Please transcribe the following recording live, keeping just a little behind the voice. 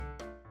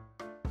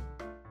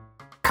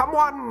Come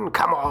one,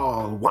 come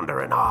all,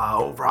 wonder in awe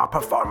over our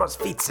performers'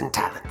 feats and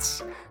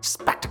talents.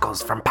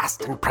 Spectacles from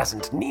past and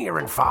present, near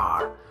and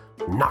far.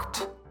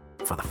 Not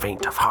for the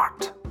faint of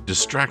heart.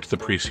 Distract the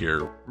priest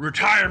here.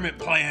 Retirement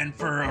plan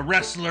for a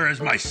wrestler as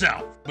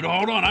myself. But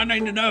hold on, I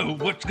need to know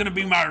what's going to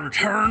be my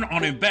return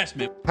on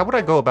investment. How would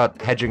I go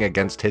about hedging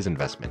against his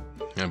investment?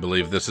 I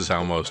believe this is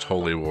how most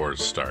holy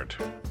wars start.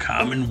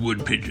 Common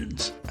wood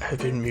pigeons. I've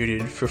been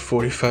muted for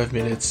 45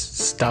 minutes.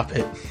 Stop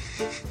it.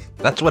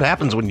 That's what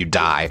happens when you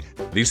die.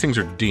 These things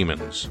are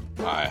demons.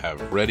 I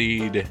have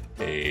readied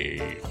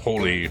a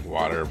holy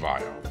water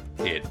vial.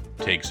 It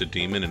takes a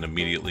demon and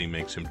immediately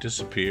makes him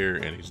disappear,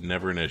 and he's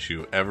never an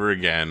issue ever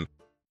again.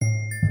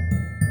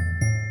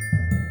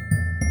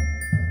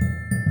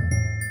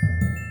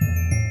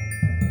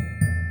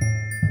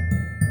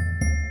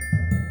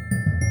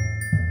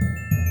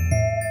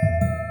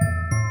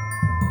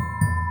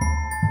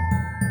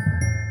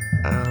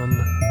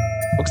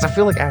 Because I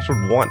feel like Ash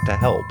would want to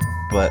help,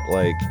 but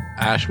like...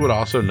 Ash would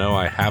also know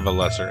I have a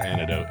lesser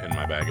antidote in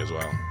my bag as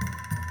well.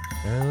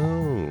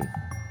 Oh.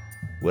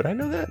 Would I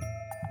know that?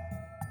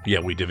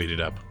 Yeah, we divvied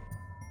it up.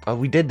 Oh,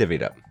 we did divvy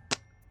it up.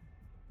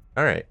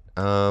 All right.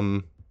 Now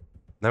I'm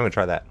going to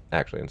try that,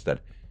 actually, instead.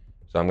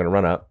 So I'm going to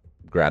run up,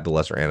 grab the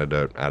lesser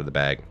antidote out of the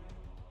bag,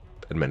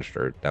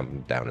 administer it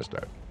down his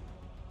throat.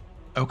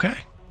 Okay.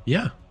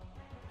 Yeah.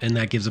 And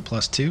that gives a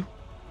 +2?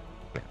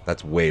 Yeah,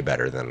 that's way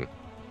better than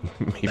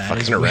me That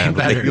fucking is way around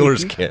with the better.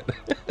 healer's kit.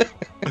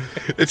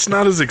 It's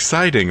not as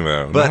exciting,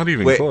 though. But not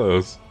even wait.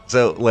 close.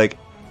 So, like,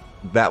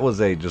 that was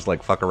a just,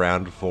 like, fuck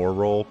around 4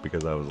 roll,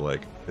 because I was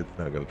like, it's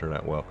not going to turn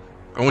out well.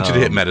 I want you to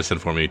hit medicine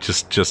for me,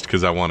 just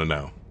because I want to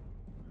know.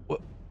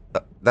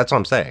 That's what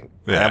I'm saying.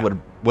 Yeah.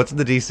 What's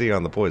the DC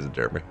on the poison,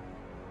 Jeremy?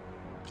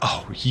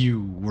 Oh,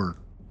 you were...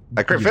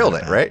 I crit failed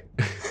it, right?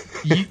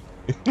 You,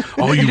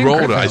 Oh, You you didn't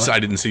rolled it. crit fail it. I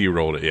didn't see you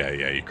rolled it. Yeah,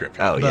 you crit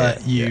failed. Oh, yeah.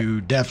 but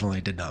you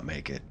definitely did not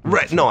make it.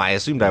 Right. No, I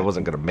assumed I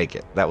wasn't going to make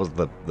it. That was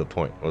the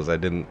point. I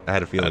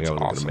had a feeling That's I wasn't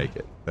going awesome. to make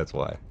it. That's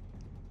why.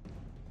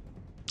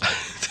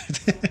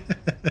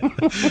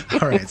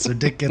 All right, so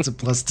Dick gets a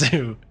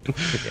 +2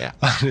 Yeah.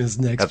 on his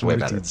next That's way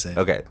better. fortitude save.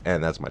 Okay,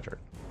 and that's my turn.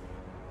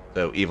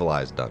 So Evil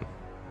Eye's done.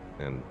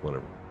 And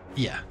whatever.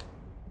 Yeah.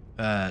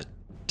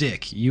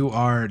 Dick, you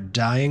are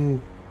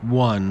dying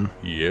 1.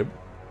 Yep.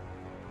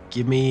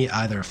 Give me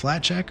either a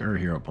flat check or a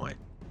hero point.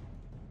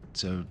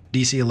 So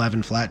DC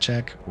 11 flat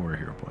check or a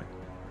hero point.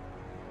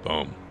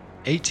 Boom.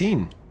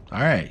 18. All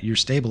right, you're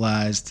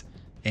stabilized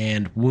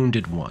and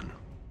wounded 1.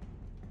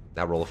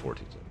 Now roll a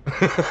 14.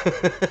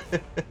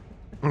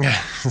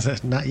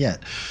 Not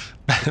yet.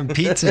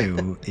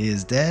 P2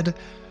 is dead.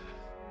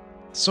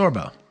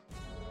 Sorbo.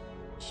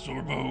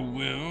 Sorbo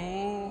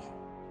will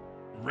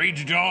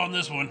rage jaw on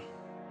this one.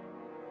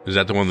 Is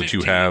that the one that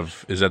you 15.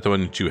 have? Is that the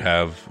one that you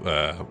have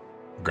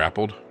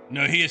grappled?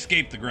 No, he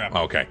escaped the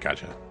grapple. Okay,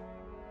 gotcha.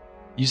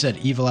 You said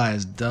Evil Eye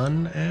is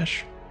done,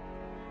 Ash?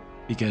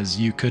 Because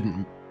you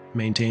couldn't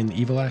maintain the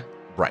Evil Eye?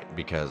 Right,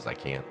 because I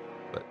can't.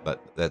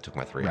 But that took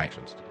my 3 Right.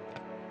 actions to do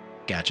that.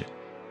 Gotcha.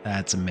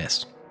 That's a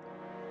miss.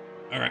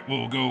 All right,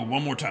 we'll go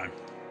one more time.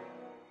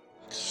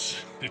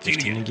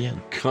 15 again.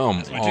 Come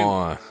That's my two.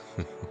 on.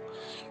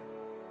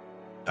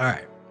 All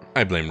right,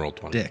 I blame roll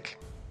 20. Dick.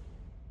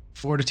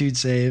 Fortitude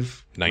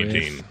save.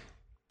 19. with-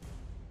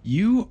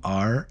 You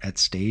are at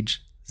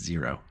stage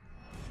 0.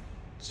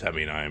 Does that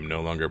mean I am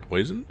no longer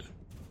poisoned?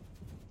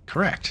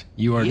 Correct.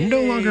 You are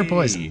no longer Yay.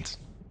 poisoned.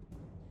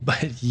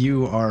 But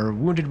you are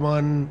wounded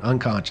 1,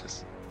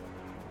 unconscious.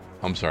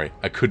 I'm sorry.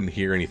 I couldn't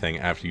hear anything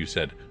after you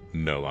said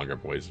no longer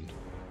poisoned.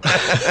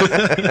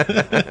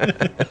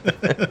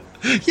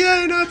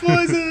 Yay, not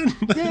poisoned!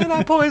 Yeah,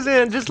 not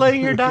poison, just laying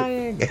here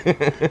dying.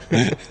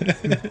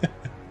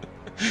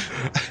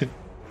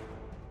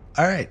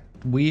 All right,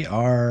 we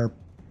are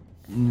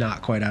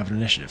not quite out of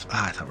initiative.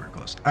 I thought we were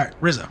close. All right,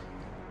 Rizzo.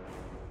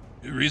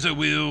 Riza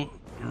will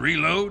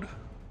reload,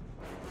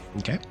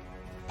 Okay.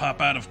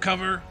 pop out of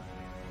cover,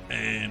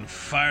 and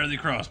fire the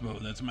crossbow.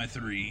 That's my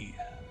 3.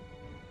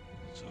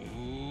 So,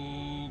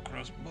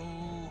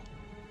 crossbow,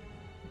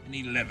 an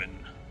 11.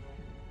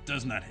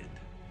 Does not hit.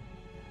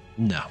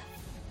 No.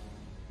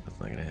 That's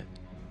not going to hit.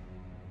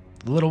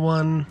 The little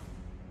one,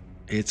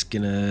 it's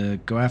going to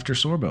go after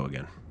Sorbo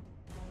again.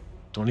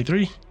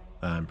 23?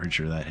 I'm pretty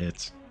sure that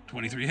hits.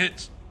 23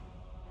 hits.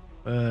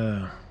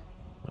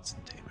 What's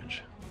the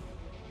damage?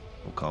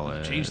 We'll call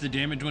it... Change the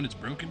damage when it's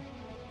broken.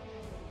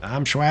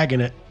 I'm swagging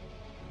it.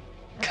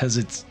 Because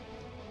it's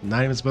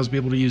not even supposed to be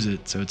able to use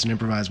it, so it's an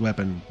improvised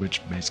weapon,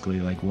 which basically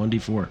like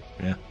 1d4.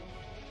 Yeah.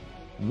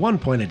 1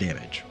 point of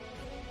damage.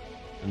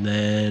 And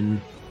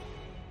then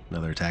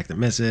another attack that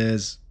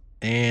misses,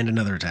 and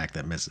another attack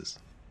that misses.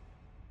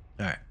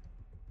 All right.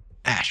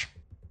 Ash.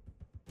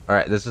 All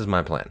right, this is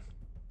my plan.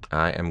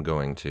 I am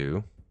going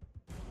to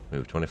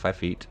move 25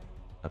 feet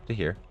up to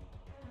here.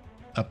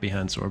 Up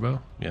behind Sorbo?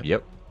 Yeah.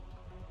 Yep.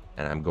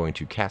 And I'm going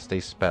to cast a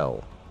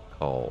spell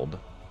called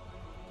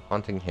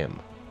Haunting Him,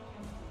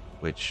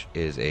 which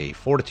is a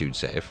fortitude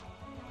save.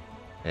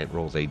 It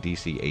rolls a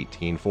DC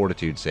 18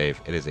 Fortitude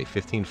save. It is a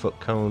 15-foot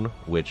cone,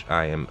 which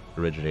I am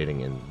originating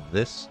in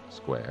this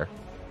square.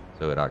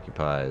 So it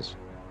occupies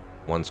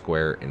 1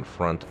 square in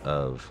front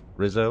of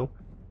Rizzo,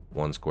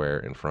 1 square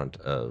in front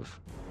of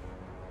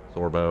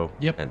Sorbo.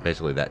 Yep. And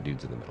basically that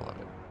dude's in the middle of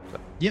it. So,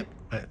 Yep.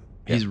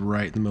 He's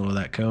right in the middle of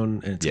that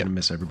cone, and it's Yep. going to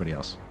miss everybody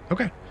else.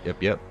 Okay. Yep.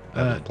 That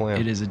was the plan.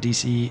 It is a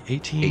DC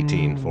 18.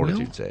 18 will?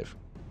 Fortitude save.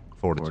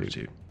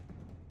 Fortitude.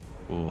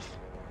 Oof.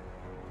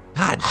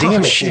 God damn Oh,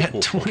 it.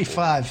 shit.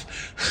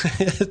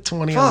 25.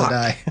 20 on the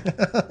die.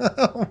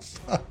 Oh,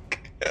 fuck.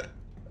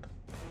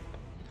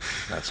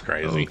 That's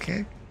crazy.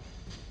 Okay.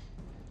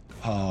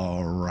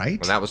 All right.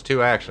 And that was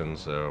 2 actions,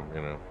 so,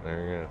 there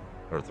you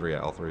go. Or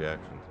all 3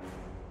 actions.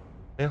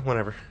 Yeah,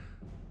 whatever.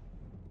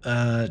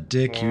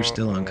 Dick, you're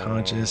still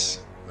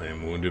unconscious. I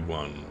am wounded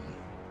 1.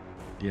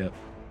 Yep.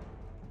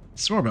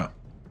 Sorbo.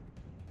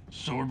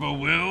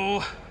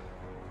 Sorbo's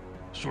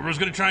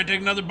gonna try and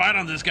take another bite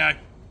on this guy.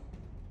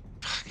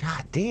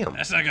 God damn.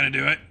 That's not gonna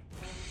do it.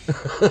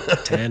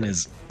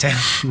 10's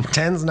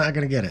not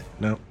going to get it.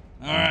 Nope.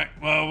 All right,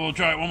 well, we'll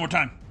try it one more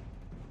time.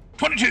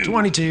 22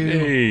 22.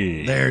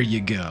 Hey. There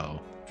you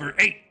go. for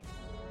 8.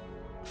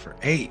 For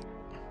 8.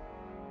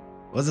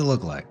 What does it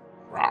look like?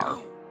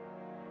 Rawr.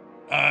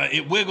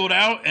 It wiggled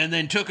out and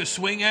then took a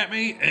swing at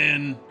me,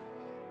 and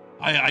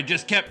I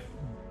just kept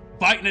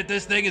biting at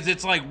this thing as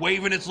it's like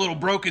waving its little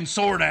broken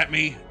sword at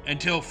me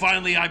until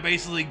finally I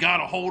basically got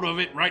a hold of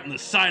it right in the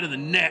side of the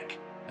neck,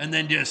 and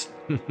then just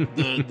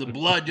the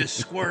blood just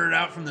squirted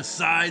out from the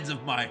sides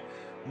of my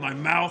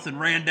mouth and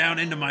ran down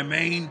into my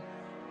mane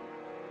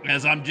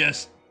as I'm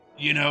just,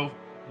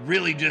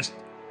 really just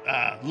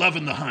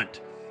loving the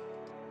hunt.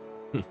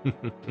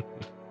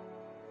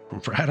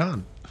 Right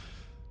on.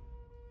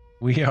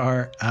 We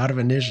are out of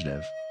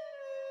initiative.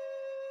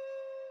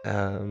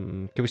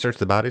 Can we search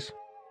the bodies?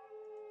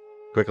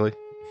 Quickly.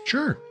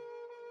 Sure.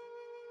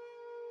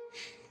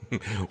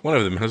 One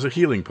of them has a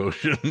healing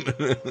potion.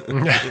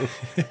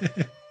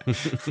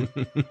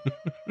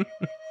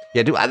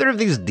 Yeah, do either of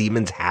these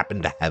demons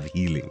happen to have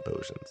healing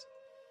potions?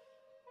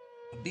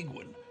 A big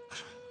one.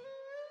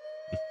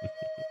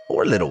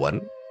 Or a little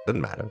one.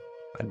 Doesn't matter.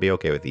 I'd be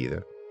okay with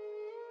either.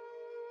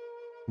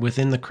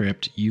 Within the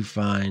crypt, you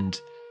find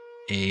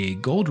a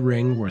gold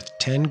ring worth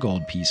 10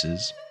 gold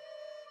pieces.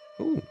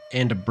 Ooh.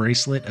 And a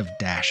bracelet of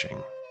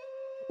dashing.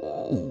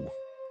 Ooh.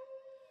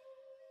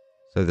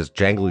 So this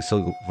jangly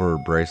silver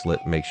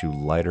bracelet makes you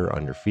lighter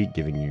on your feet,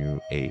 giving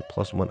you a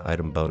 +1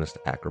 item bonus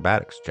to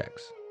acrobatics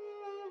checks.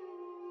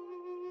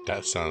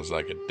 That sounds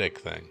like a Dick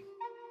thing.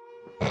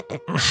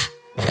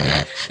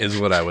 Is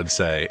what I would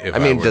say. If I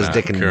mean, were does not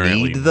Dick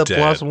currently need the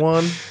dead.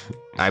 +1?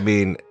 I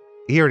mean,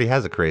 he already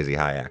has a crazy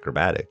high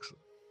acrobatics.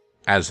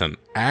 As an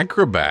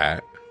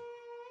acrobat,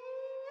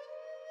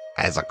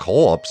 As a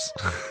corpse.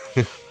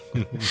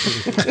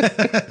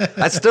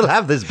 I still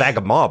have this bag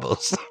of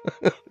marbles.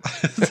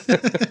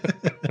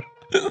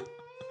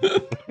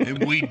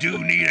 And we do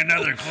need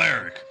another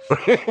cleric.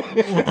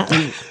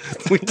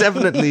 We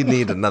definitely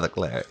need another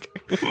cleric.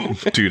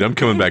 dude, I'm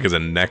coming back as a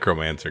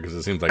necromancer because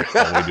it seems like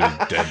all we do is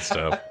dead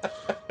stuff.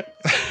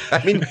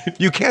 I mean,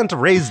 you can't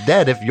raise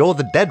dead if you're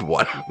the dead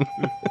one.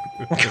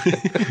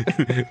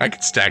 I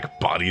could stack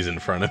bodies in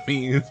front of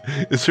me.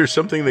 Is there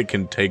something that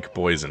can take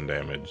poison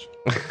damage?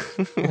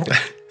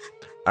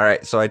 All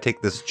right, so I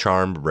take this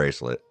charmed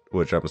bracelet,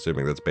 which I'm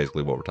assuming that's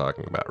basically what we're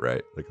talking about,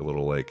 right? Like a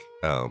little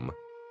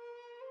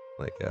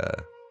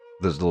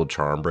those little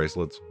charm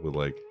bracelets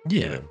with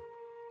Yeah.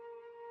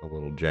 a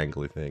little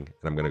jangly thing,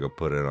 and I'm gonna go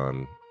put it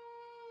on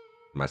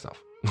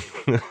myself.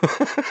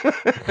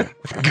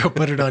 Go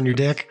put it on your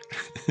dick.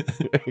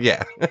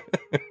 Yeah.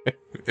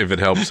 If it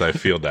helps, I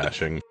feel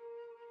dashing.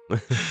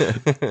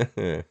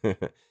 Shit.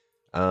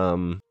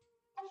 I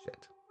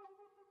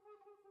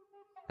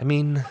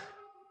mean,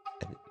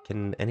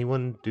 can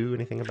anyone do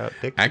anything about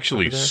Dick?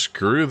 Actually, over there?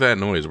 screw that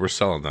noise. We're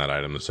selling that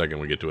item the second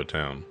we get to a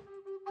town.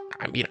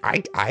 I mean,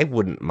 I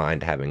wouldn't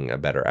mind having a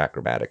better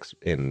acrobatics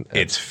in.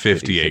 It's shitty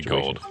 58 situation.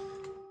 gold.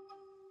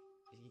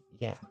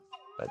 Yeah,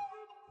 but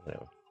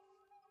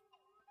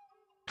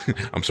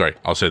I'm sorry,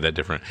 I'll say that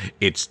different.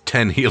 It's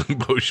 10 healing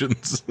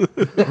potions.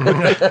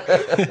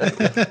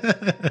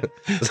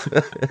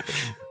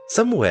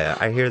 Somewhere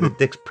I hear that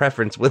Dick's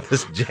preference with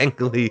this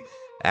jangly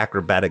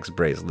acrobatics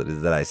bracelet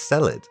is that I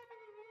sell it,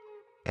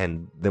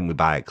 and then we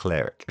buy a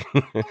cleric.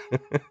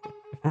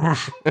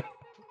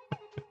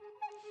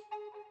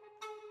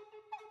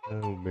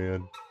 Oh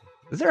man,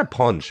 is there a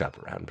pawn shop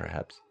around?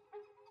 Perhaps.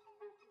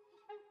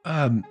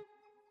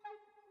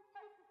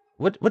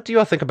 What do you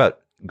all think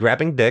about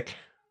grabbing Dick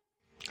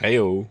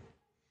Heyo.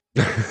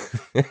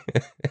 and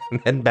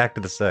heading back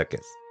to the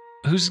circus?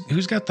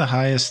 Who's got the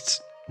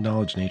highest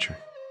knowledge nature?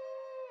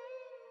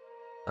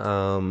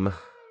 I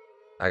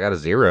got a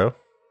 0.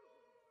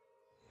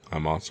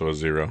 I'm also a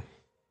 0,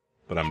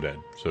 but I'm dead,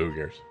 so who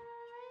cares?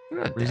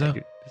 You're not Rizzo? dead,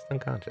 you're just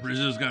unconscious.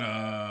 Rizzo's got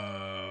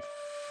a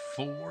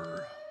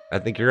 4. I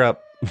think you're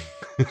up. I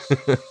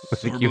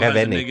think you Sorbo have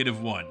has a any.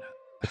 -1. All right.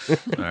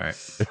 All right.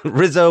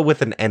 Rizzo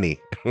with an any.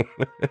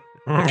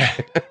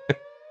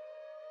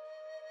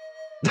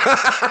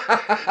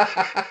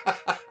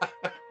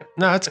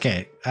 No, it's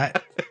okay. I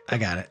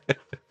got it.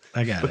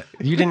 I got it.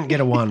 You didn't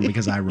get a 1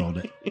 because I rolled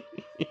it.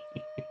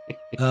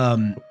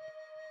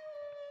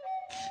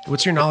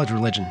 What's your knowledge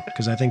religion?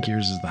 Because I think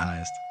yours is the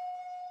highest.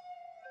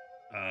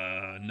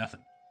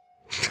 Nothing.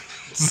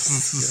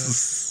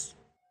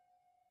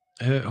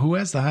 Who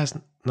has the highest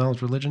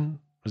knowledge religion?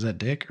 Was that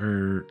Dick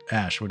or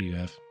Ash? What do you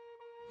have?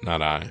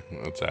 Not I.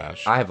 That's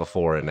Ash. I have a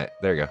 4 in it.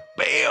 There you go.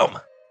 Bam!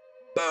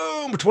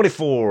 Boom!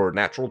 24.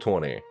 Natural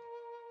 20.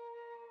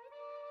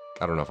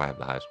 I don't know if I have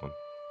the highest one.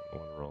 I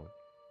want to roll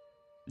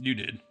it. You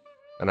did.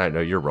 And I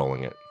know you're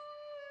rolling it.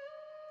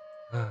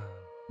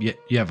 Yeah,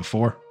 you have a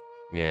 4.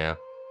 Yeah.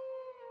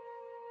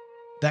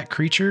 That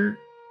creature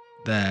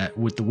that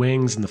with the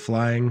wings and the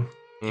flying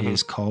Mhm.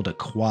 is called a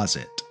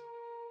quasit.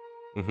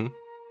 Mm-hmm.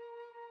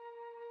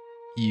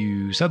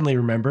 You suddenly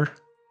remember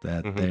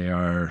that Mhm. they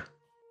are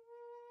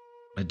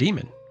a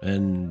demon,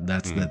 and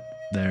that's that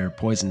their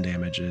poison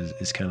damage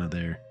is kind of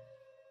their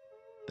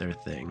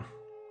thing.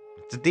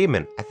 It's a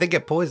demon. I think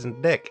it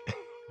poisoned Dick.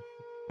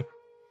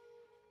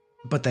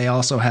 But they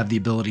also have the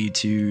ability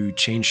to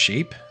change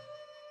shape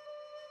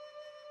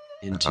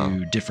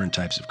into different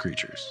types of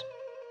creatures.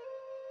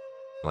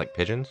 Like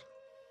pigeons?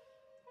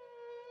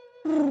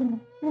 No,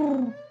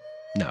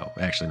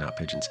 actually not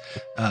pigeons.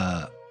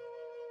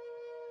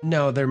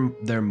 No,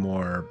 they're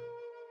more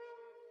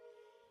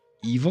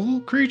evil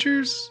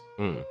creatures?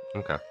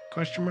 Okay.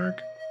 Question mark.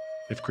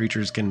 If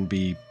creatures can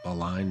be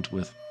aligned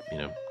with,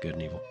 good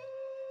and evil.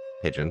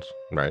 Pigeons,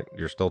 right?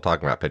 You're still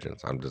talking about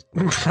pigeons. I'm just...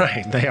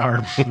 Right. They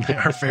are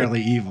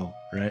fairly evil,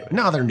 right?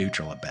 No, they're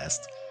neutral at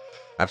best.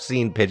 I've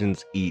seen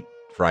pigeons eat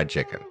fried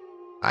chicken.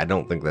 I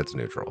don't think that's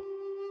neutral.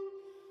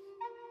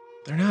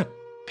 They're not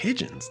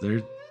pigeons.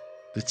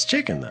 It's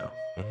chicken though.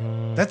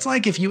 That's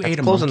like if you ate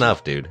a close monkey.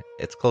 enough, dude.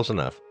 It's close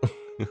enough.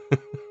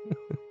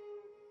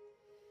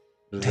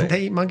 Didn't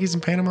they eat monkeys in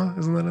Panama?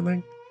 Isn't that a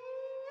thing?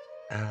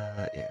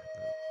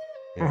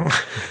 Yeah.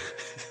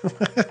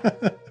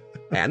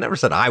 Hey, I never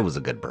said I was a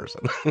good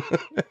person. I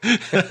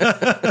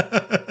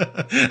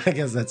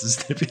guess that's a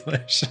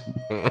stipulation.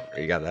 Where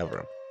you got that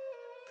from?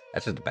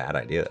 That's just a bad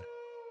idea.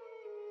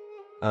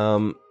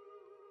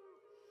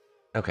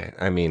 Okay,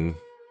 I mean,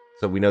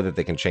 so we know that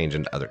they can change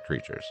into other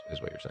creatures, is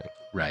what you're saying.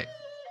 Right.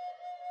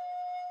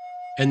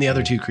 And the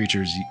other two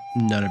creatures,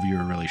 none of you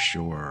are really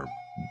sure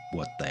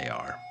what they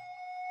are.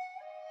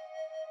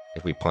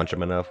 If we punch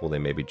them enough, will they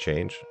maybe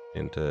change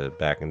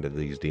back into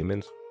these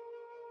demons?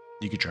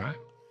 You could try.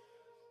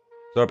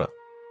 Zorba.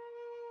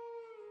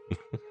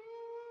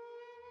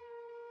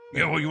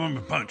 Yeah, well, you want me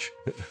to punch?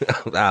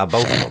 Both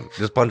of them.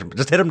 Just punch them.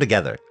 Just hit them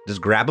together.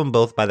 Just grab them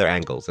both by their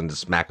ankles and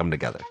just smack them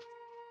together.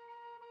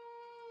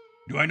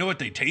 Do I know what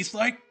they taste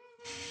like?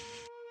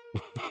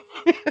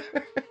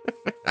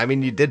 I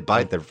mean, you did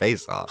bite their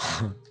face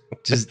off.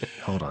 Just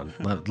hold on.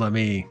 Let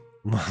me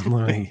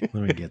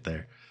get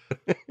there.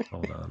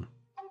 Hold on.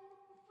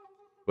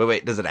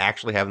 Wait. Does it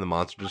actually have in the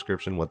monster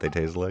description what they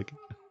taste like?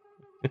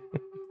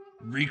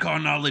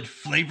 Recon knowledge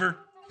flavor?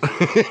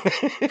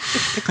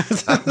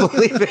 I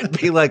believe it'd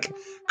be like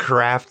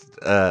craft,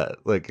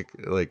 like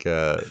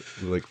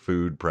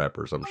food prep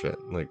or some shit.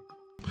 Like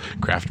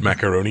Kraft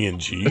macaroni and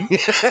cheese?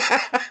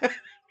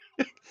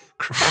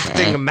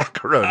 crafting a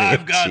macaroni.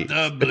 I've got cheese.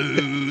 the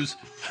blues.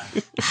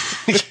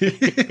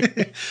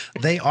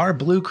 They are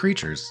blue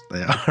creatures.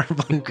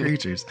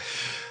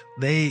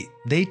 They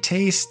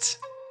taste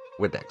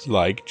Windex.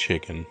 Like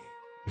chicken.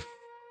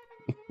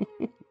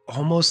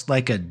 almost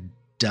like a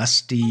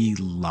dusty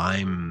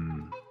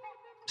limestone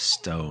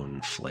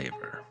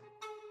flavor.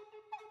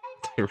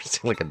 They were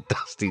like a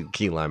dusty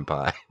key lime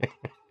pie.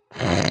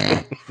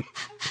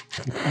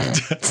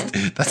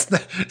 that's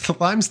the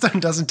limestone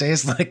doesn't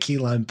taste like key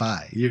lime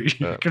pie.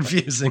 You're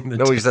confusing the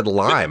No, two. you said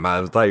lime.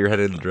 I thought you were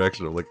headed in the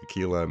direction of like a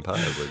key lime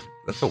pie. I was like,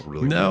 that's a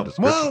really No. weird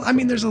description. Well, I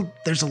mean, there's a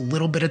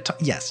little bit of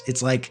yes.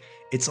 It's like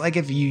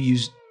if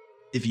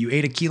you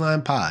ate a key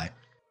lime pie,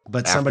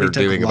 but After somebody took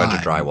doing lime. a bunch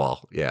of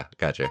drywall. Yeah,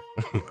 gotcha.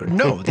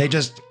 No, they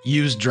just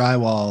used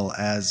drywall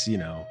as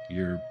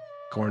your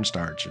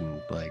cornstarch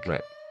and like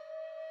Right.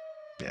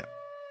 Yeah.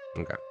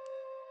 Okay.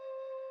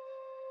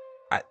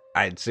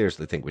 I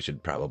seriously think we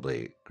should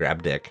probably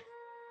grab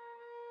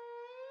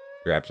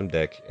some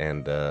Dick,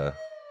 and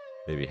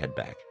maybe head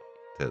back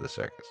to the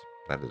circus.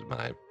 That is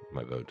my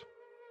vote.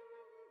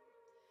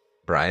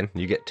 Brian,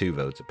 you get 2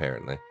 votes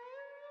apparently.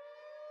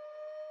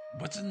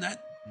 What's in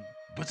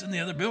the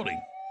other building?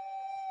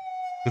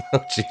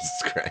 Oh,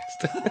 Jesus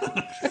Christ.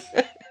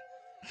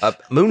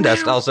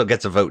 Moondust also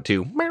gets a vote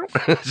too.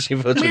 She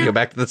votes we go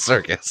back to the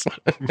circus.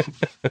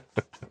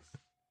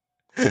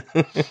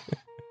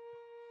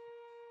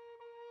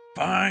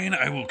 Fine,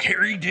 I will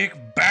carry Dick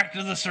back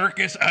to the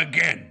circus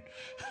again.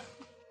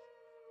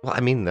 Well,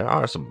 I mean, there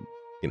are some,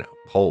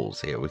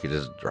 holes here. We could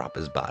just drop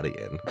his body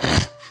in.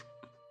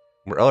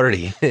 We're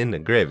already in the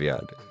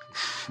graveyard.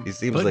 He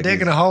seems put like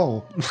Dick in a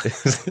hole.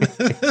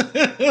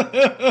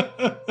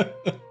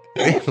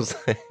 Seems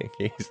like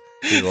he's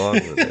along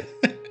with it.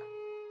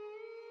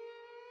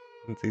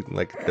 It seems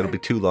like it'll be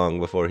too long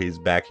before he's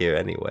back here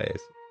anyways.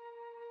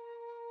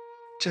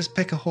 Just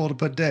pick a hole to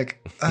put Dick.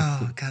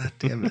 Oh, god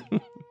damn it.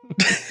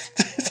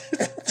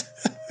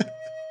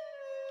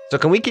 So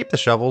can we keep the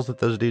shovels that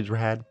those dudes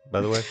had,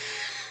 by the way?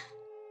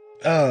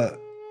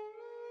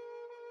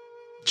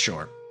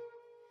 Sure.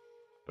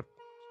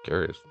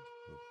 Curious.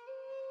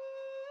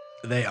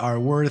 They are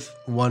worth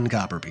 1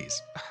 copper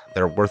piece.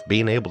 They're worth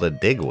being able to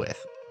dig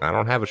with. I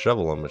don't have a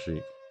shovel on my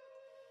sheet.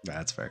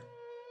 That's fair.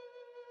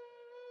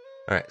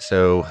 All right,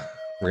 so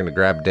we're going to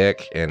grab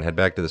Dick and head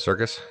back to the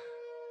circus.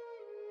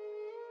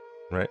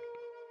 Right?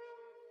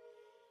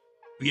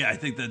 Yeah, I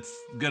think that's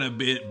gonna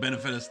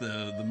benefit us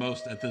the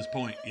most at this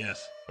point.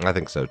 Yes. I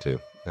think so too.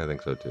 I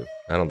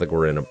don't think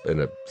we're in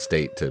a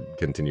state to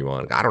continue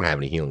on. I don't have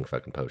any healing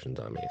fucking potions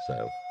on me, so.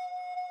 All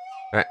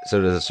right,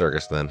 so to the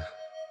circus then.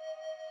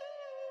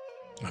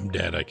 I'm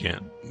dead. I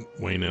can't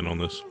weigh in on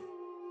this.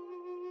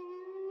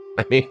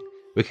 I mean,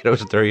 we could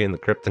always throw you in the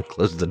crypt and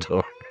close the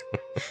door.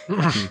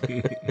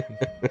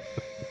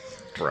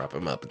 Drop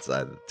him up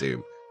inside the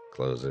tomb.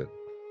 Close it.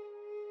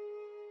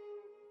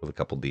 With a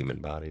couple demon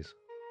bodies.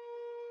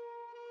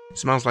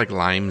 Smells like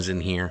limes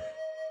in here.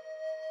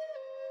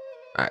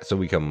 All right, so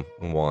we come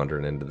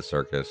wandering into the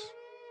circus,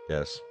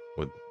 yes,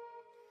 with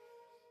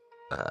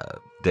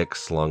Dick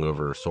slung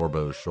over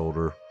Sorbo's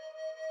shoulder,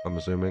 I'm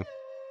assuming.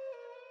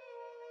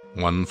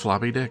 One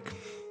floppy dick.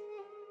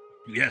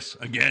 Yes,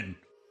 again.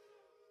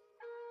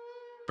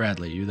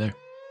 Bradley, you there?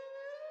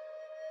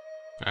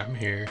 I'm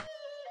here.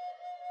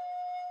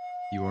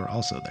 You are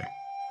also there.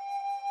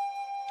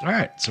 All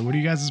right, so what are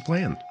you guys'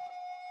 plan?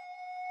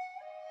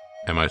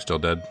 Am I still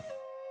dead?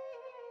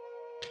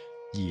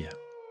 Yeah.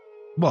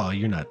 Well,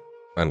 you're not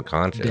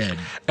Unconscious. dead.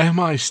 Am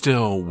I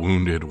still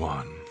wounded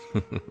one?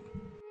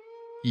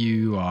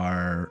 You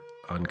are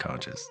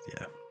unconscious,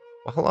 yeah.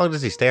 Well, how long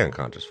does he stay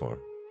unconscious for?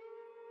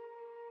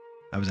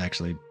 I was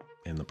actually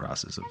in the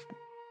process of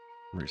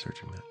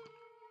researching that.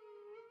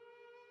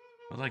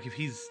 But like, if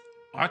he's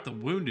at the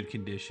wounded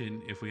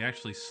condition, if we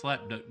actually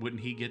slept,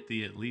 wouldn't he get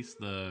at least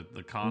the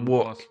con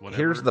plus whatever?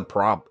 Here's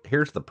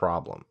the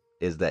problem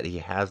is that he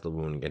has the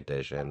wound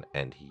condition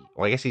and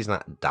I guess he's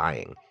not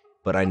dying,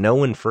 but I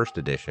know in first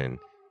edition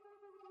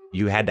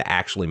you had to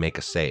actually make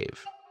a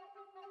save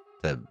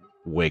to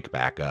wake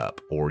back up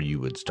or you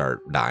would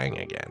start dying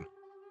again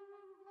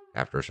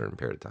after a certain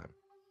period of time.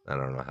 I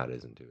don't know how it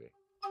is in 2e.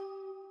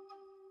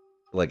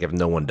 Like if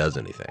no one does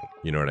anything,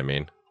 you know what I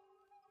mean?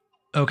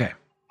 Okay,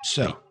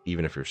 so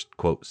even if you're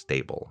quote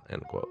stable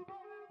end quote.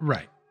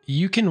 right,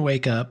 you can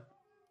wake up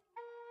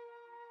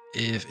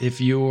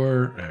if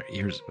you're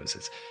here's what it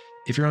says.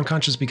 If you're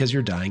unconscious because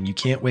you're dying, you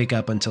can't wake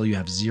up until you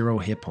have 0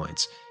 hit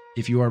points.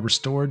 If you are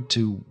restored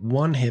to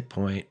 1 hit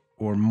point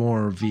or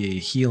more via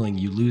healing,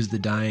 you lose the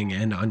dying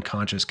and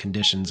unconscious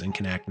conditions and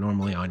can act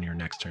normally on your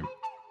next turn.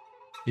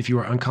 If you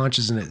are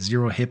unconscious and at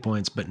 0 hit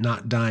points but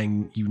not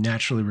dying, you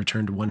naturally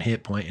return to 1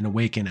 hit point and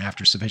awaken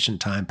after sufficient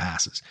time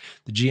passes.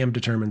 The GM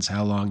determines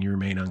how long you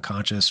remain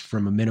unconscious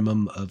from a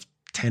minimum of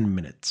 10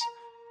 minutes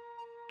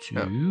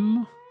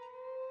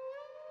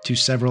to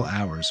several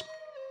hours.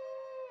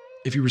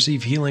 If you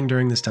receive healing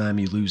during this time,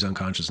 you lose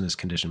unconsciousness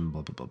condition,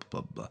 blah, blah, blah,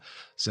 blah, blah.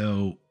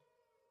 So,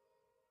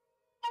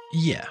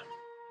 yeah.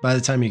 By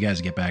the time you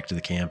guys get back to the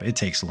camp, it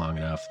takes long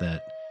enough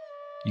that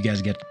you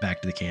guys get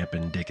back to the camp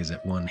and Dick is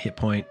at 1 hit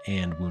point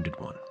and wounded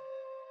 1.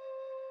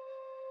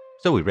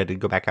 So we ready to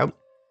go back out?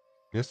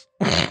 Yes.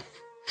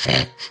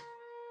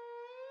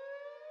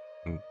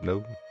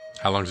 No.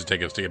 How long does it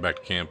take us to get back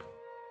to camp?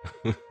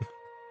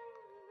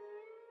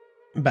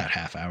 About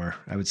half hour,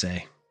 I would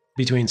say.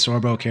 Between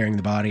Sorbo carrying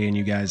the body and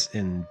you guys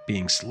and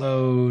being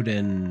slowed,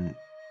 and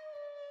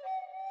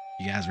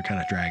you guys were kind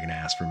of dragging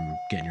ass from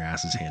getting your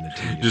asses handed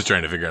to you. Just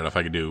trying to figure out if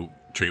I could do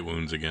treat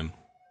wounds again.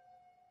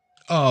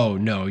 Oh,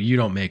 no, you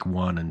don't make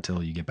 1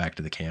 until you get back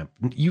to the camp.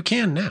 You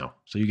can now.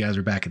 So you guys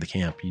are back at the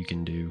camp. You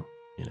can do,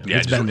 Yeah,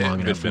 it's been long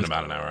enough. It's been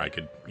about an hour. I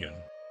could,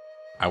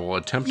 I will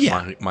attempt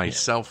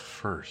myself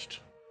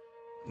first.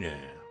 Yeah.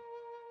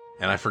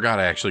 And I forgot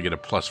I actually get a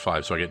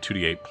 +5, so I get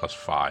 2d8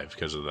 +5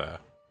 because of the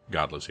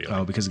godless healing.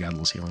 Oh, because of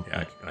godless healing.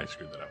 Yeah, I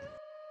screwed that up.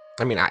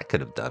 I mean, I could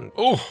have done.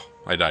 Oh,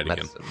 I died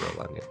again. Medicine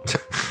roll on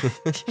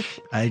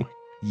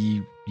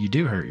you. You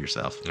do hurt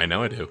yourself. I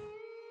know I do.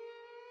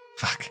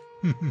 Fuck.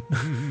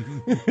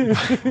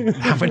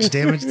 How much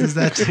damage does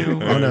that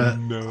do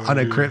on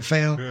a crit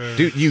fail?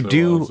 Dude, you So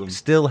do awesome.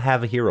 still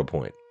have a hero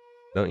point,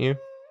 don't you?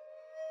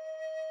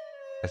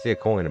 I see a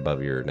coin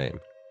above your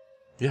name.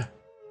 Yeah,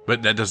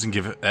 but that doesn't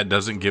give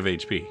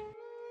HP.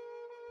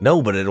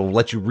 No, but it'll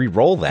let you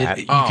re-roll that.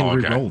 You can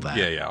re-roll that.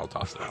 Yeah, I'll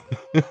toss it out.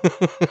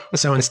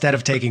 So instead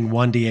of taking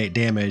 1d8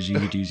 damage, you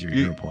could use your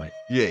hero point.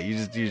 Yeah, you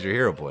just use your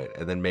hero point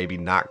and then maybe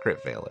not crit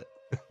fail it.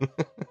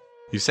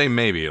 You say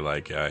maybe you have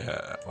If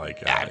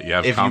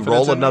you confidence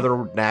roll in me?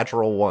 another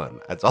natural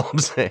 1, that's all I'm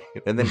saying.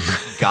 And then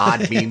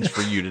God means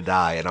for you to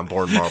die, and I'm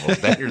pouring marbles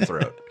down your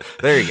throat.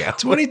 There you go.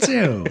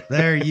 22.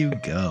 There you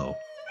go.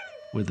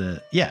 With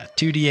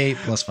 2d8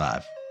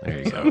 +5. There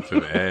you go. So,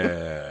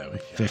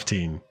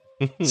 15.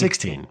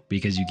 16,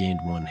 because you gained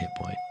 1 hit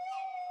point.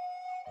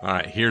 All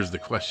right, here's the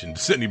question.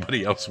 Does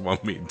anybody else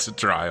want me to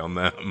try on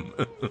them?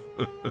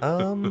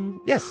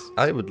 Yes,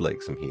 I would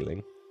like some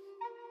healing.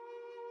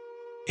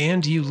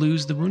 And you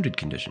lose the wounded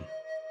condition.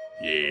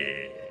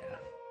 Yeah.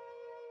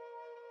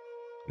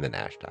 And then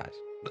Ash dies.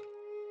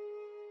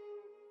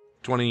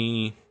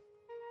 20.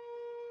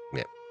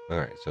 Yeah. All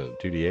right, so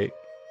 2d8.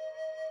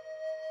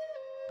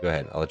 Go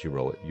ahead. I'll let you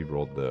roll it. You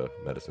rolled the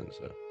medicine,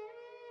 so.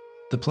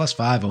 The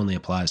 +5 only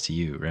applies to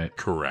you, right?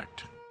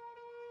 Correct.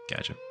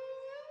 Gotcha.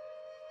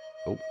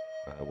 Oh,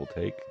 I will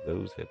take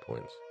those hit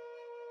points.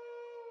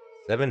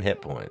 7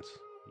 hit points.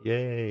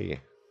 Yay.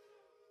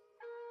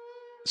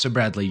 So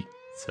Bradley,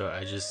 So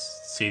I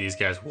just see these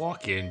guys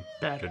walk in,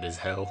 battered as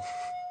hell.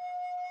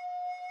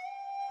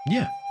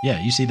 yeah,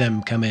 you see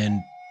them come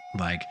in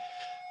like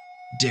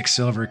Dick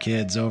Silver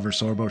kids over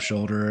Sorbo's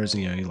shoulders.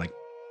 You know,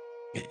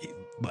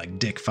 like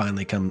Dick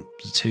finally comes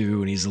to,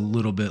 and he's a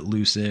little bit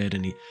lucid,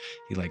 and he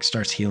like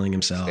starts healing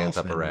himself. Stands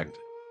up and erect.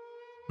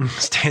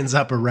 Stands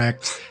up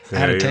erect,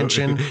 at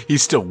attention.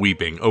 He's still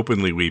weeping,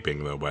 openly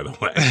weeping, though, by the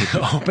way.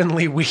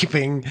 Openly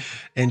weeping,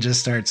 and just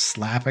starts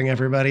slapping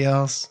everybody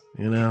else.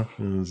 You know,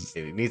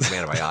 He needs some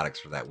antibiotics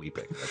for that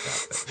weeping.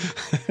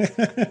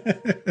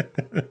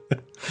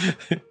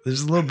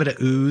 there's a little bit of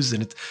ooze,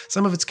 and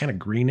some of it's kind of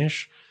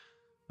greenish.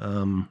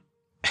 But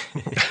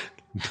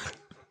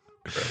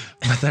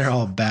they're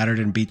all battered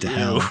and beat to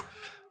hell.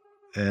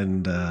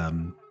 And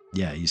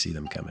yeah, you see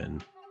them come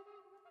in.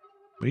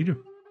 What do you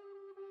do?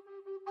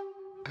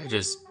 I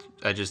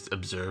just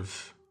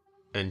observe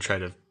and try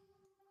to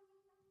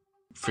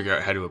figure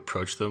out how to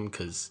approach them,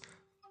 because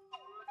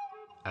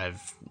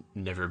I've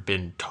never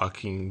been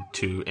talking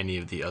to any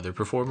of the other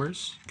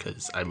performers,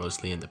 because I'm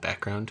mostly in the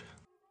background.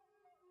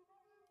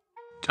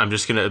 I'm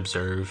just going to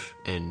observe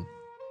and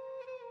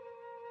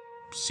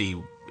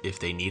see if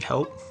they need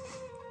help.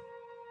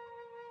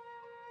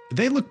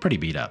 They look pretty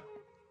beat up.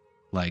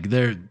 Like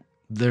they're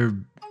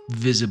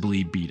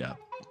visibly beat up.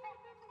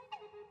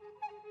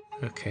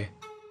 Okay.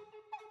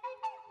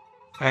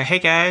 Hey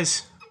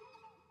guys.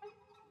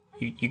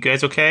 You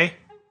guys okay?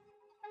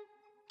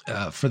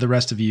 For the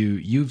rest of you,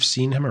 you've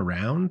seen him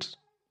around.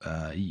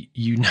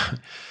 You're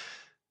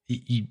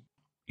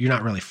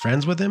not really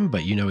friends with him,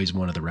 but you know he's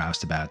one of the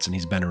roustabouts, and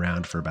he's been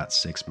around for about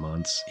 6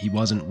 months. He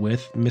wasn't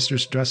with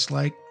Mistress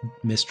Dusklight's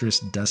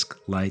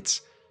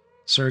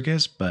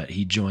circus, but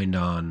he joined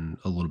on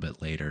a little bit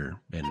later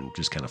and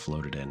just kind of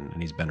floated in,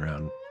 and he's been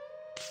around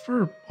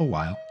for a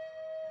while.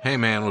 Hey,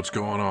 man, what's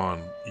going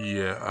on?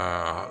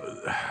 Yeah,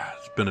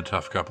 it's been a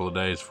tough couple of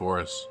days for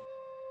us.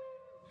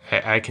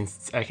 I can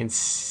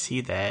see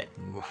that.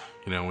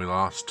 You know, we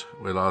lost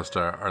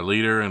our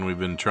leader, and we've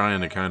been trying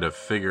to kind of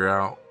figure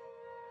out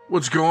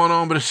what's going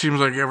on, but it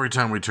seems like every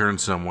time we turn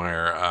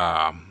somewhere,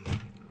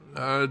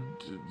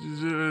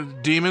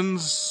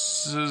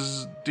 demons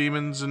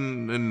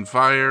and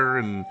fire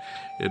and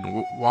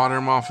water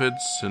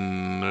moffats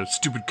and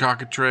stupid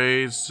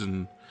cockatrays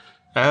and.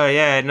 Oh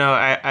yeah, no,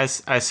 I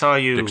saw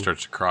you. Dick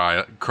starts to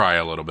cry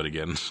a little bit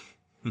again.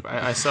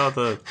 I saw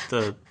the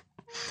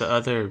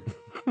other.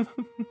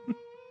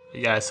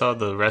 Yeah, I saw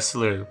the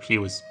wrestler. He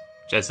was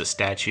just a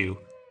statue.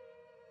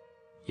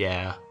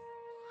 Yeah.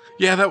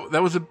 Yeah,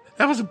 that was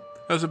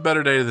a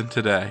better day than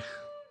today.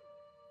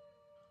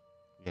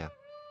 Yeah,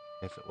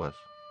 yes it was.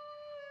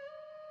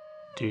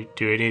 Do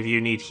any of you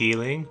need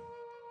healing?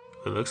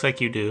 It looks like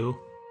you do.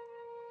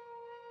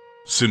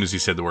 As soon as he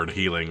said the word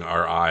healing,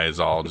 our eyes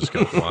all just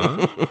go,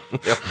 what?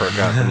 Yep,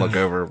 forgot to look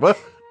over. What?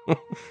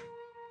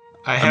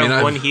 I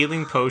have one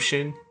healing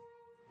potion.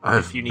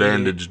 I've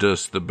bandaged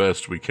us the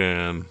best we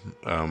can,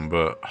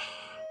 but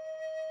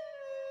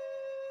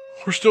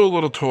we're still a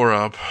little tore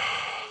up.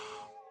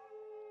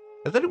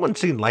 Has anyone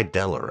seen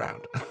Lydell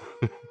around?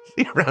 Is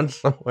he around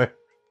somewhere?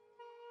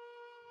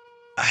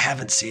 I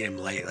haven't seen him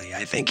lately.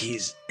 I think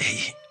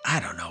I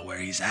don't know where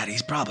he's at.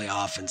 He's probably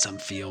off in some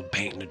field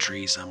painting a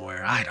tree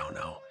somewhere. I don't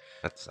know.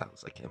 That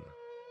sounds like him.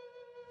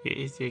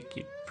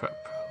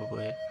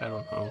 Probably. I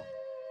don't know.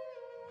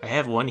 I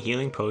have one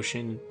healing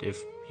potion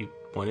if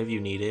one of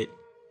you need it.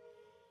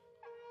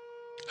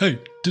 Hey,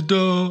 did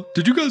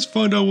you guys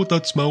find out what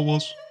that smell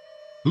was?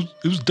 It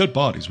was dead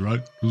bodies,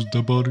 right? It was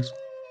dead bodies.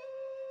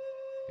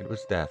 It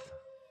was death.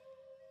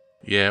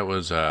 Yeah, it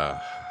was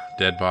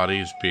dead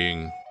bodies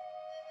being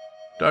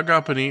dug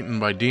up and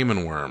eaten by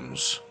demon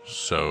worms.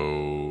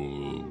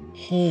 So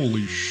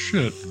Holy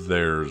shit.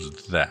 There's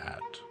that.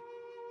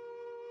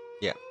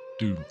 Yeah.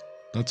 Dude,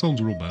 that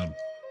sounds real bad.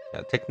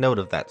 Yeah, take note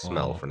of that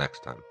smell for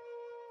next time.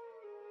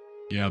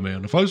 Yeah,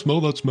 man. If I smell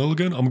that smell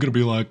again, I'm gonna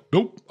be like,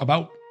 nope, I'm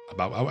out.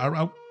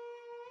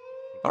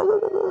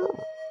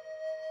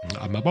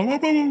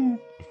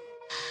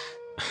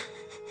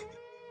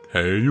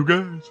 Hey, you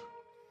guys.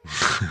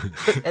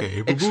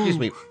 Excuse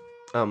me,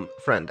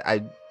 friend.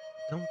 I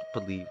don't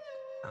believe.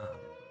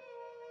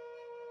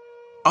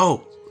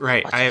 Oh,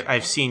 right.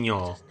 I've seen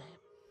y'all.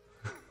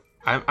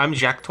 I'm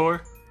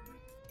Jacktor.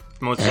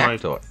 Most of my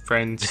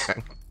friends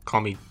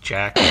call me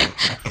Jack.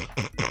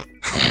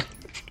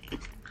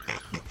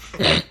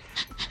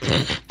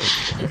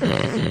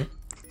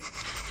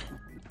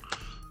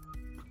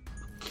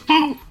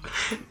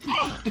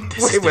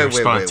 This is the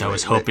response I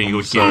was hoping you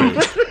would give.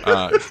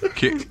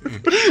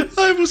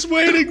 I was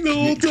waiting the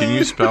whole time. Can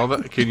you spell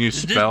that? Can you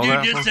spell Did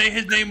that? you just say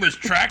his name was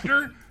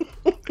Tractor?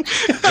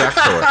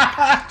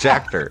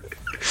 Jactor.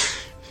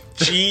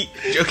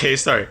 Okay,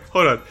 sorry.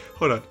 Hold on.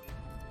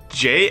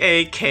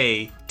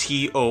 Jaktor.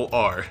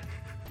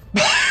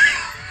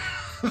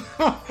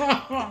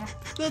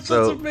 That So-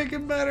 doesn't make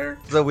it better.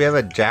 So we have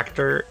a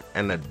Jactor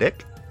and a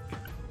Dick.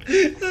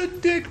 A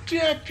dick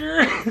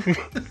jactor.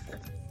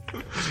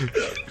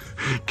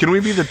 Can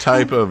we be the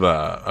type of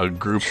a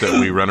group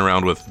that we run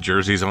around with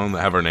jerseys on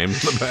that have our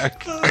names in the back?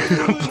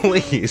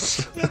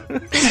 Please.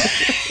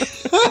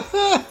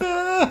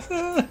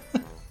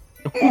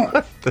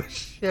 What the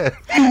shit?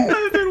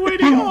 I've been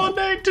waiting all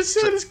night to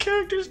say this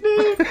character's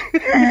name.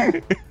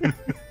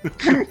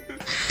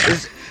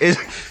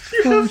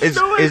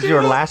 Is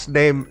your last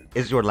name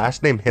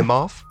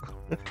Himoff?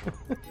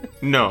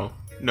 No,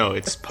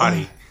 it's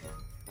Potty.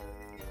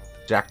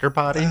 Jactor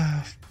Potty?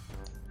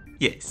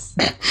 Yes.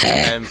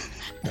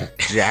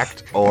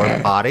 Jacked or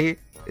Potty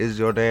is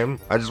your name?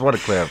 I just want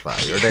to clarify.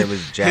 Your name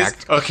is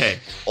Jacked. Okay.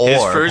 Or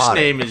His first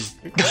Potty. name is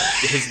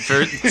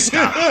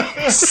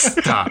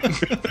Stop.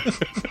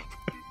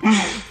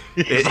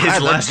 His either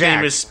last name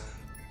Jack is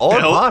Or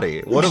Nope.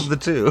 Potty. One of the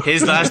two.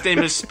 his last name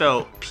is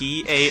spelled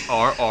Parri.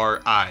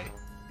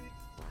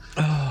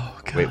 Oh,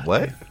 God. Wait,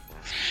 what?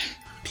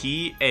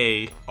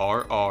 Parri.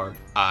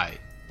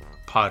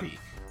 Potty.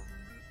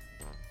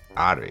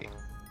 Ari.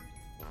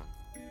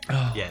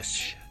 Oh, Yes.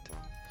 shit.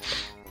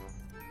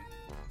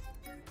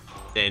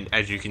 And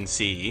as you can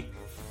see,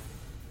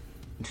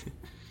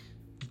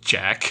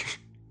 Jack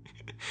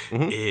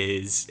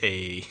is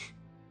a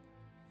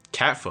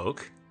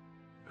catfolk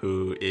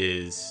who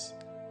is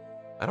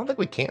I don't think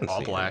we can all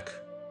see black. him.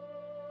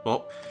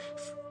 Well,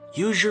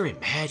 use your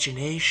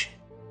imagination.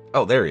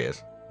 Oh, there he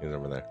is. He's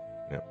over there.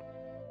 Yep.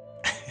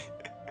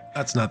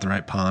 That's not the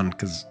right pawn,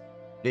 because...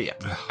 Yeah.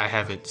 I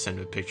haven't sent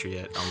a picture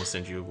yet. I'm gonna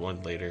send you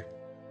one later,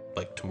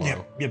 like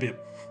tomorrow. Yep.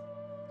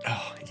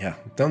 Oh, yeah.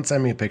 Don't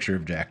send me a picture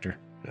of Jactor.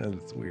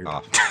 That's weird.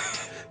 Off.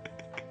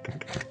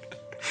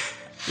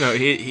 No,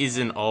 he's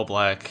an all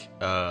black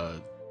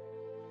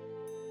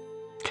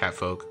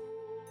catfolk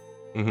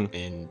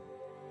in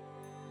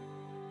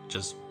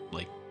just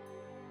like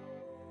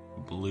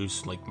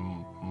loose, like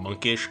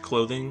monkish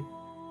clothing,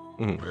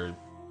 or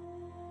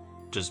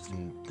just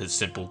in his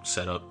simple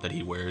setup that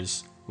he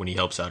wears when he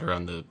helps out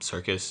around the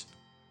circus,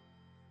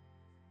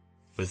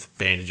 with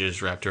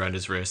bandages wrapped around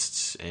his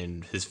wrists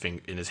and his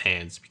in his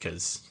hands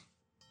because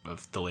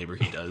of the labor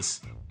he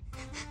does.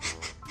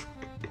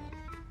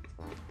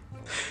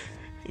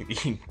 You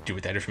can do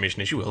with that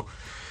information as you will.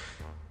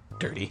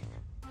 Dirty.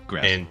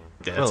 Gross. And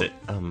that's it.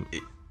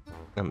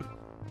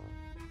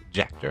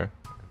 Jactor,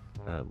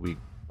 we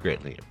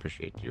greatly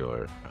appreciate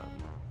your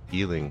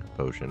healing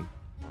potion.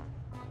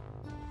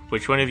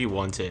 Which one of you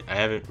wants it? I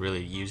haven't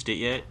really used it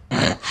yet.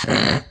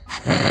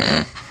 I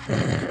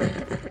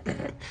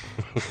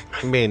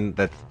mean,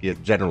 that's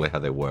generally how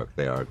they work.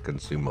 They are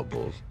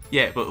consumables.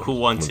 Yeah, but who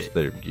wants Once it?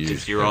 they're Because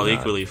used, you're all they're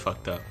not. equally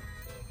fucked up.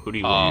 Who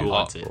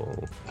wants it?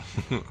 Oh.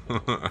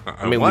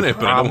 I mean, want we it,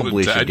 but I don't probably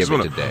want should I just give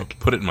it want to Dick.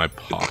 put it in my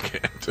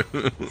pocket.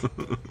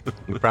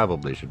 We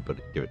probably should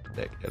give it to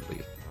Dick at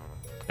least.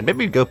 And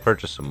maybe go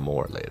purchase some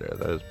more later.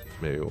 That is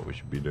maybe what we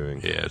should be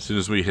doing. Yeah, as soon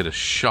as we hit a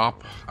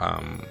shop,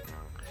 yeah,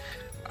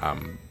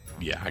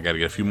 I gotta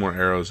get a few more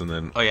arrows and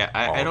then. Oh yeah,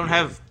 I all don't of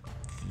have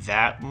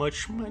that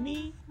much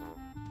money.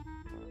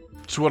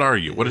 it. So what are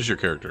you? What is your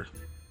character?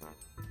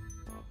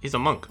 He's a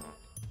monk.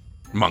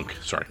 Monk.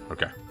 Sorry.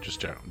 Okay,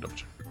 just double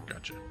check.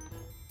 Gotcha.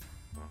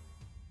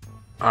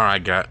 All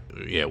right,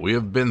 yeah, we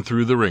have been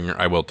through the ringer.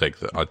 I'll take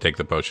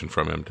the potion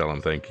from him. Tell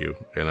him thank you,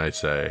 and I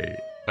say,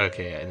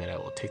 Okay, and then I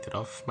will take that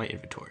off my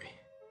inventory.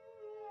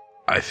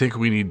 I think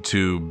we need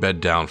to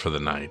bed down for the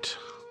night.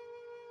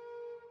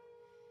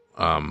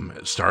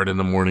 Start in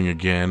the morning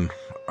again.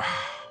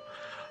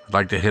 I'd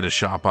like to hit a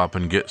shop up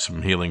and get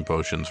some healing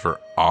potions for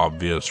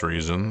obvious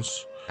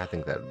reasons. I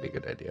think that would be a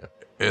good idea.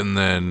 And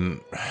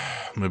then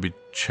maybe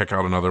check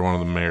out another one of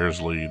the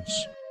mayor's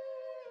leads.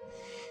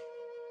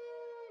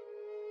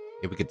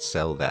 Yeah, we could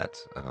sell that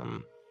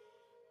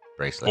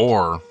bracelet.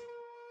 Or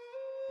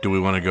do we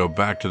want to go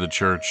back to the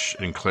church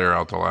and clear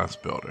out the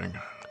last building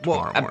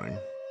tomorrow morning?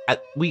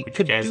 We Would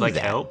could you guys do like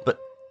that, help? but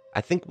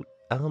I think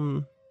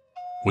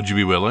Would you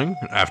be willing,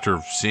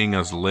 after seeing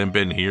us limp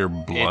in here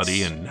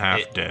bloody It's- and half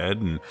it- dead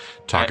and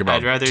talk about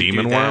I'd rather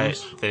demon do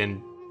worms?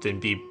 that than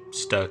be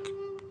stuck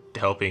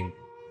helping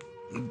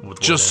with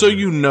Just so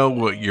whatever. you know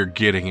what you're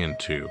getting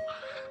into.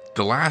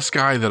 The last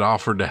guy that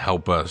offered to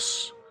help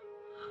us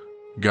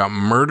got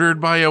murdered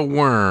by a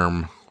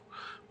worm,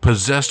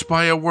 possessed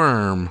by a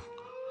worm,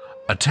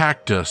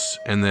 attacked us,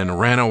 and then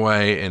ran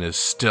away and is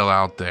still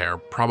out there,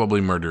 probably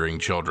murdering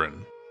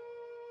children.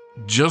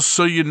 Just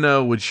so you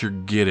know what you're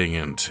getting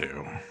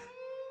into.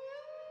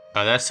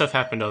 That stuff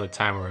happened all the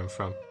time where I'm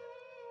from.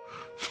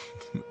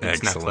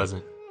 It's not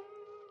pleasant.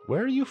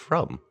 where are you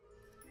from?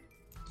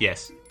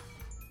 Yes.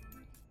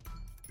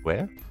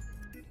 Where?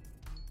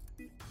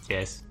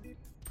 Yes.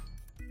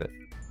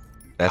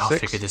 I'll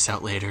Essex? figure this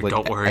out later. Like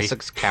Don't worry.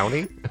 Essex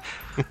County?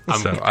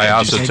 So I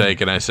also just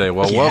take and I say,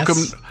 well,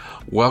 Yes.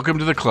 welcome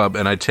to the club.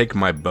 And I take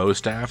my bow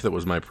staff that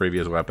was my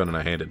previous weapon and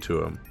I hand it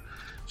to him.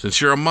 Since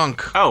you're a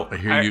monk. Oh, I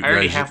hear I you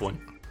already guys- have one.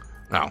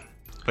 Oh.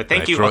 But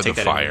thank I you. throw I'll it in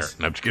take the that fire. anyways.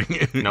 No, I'm just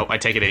kidding. Nope, I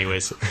take it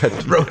anyways.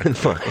 Throw it in the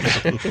fire.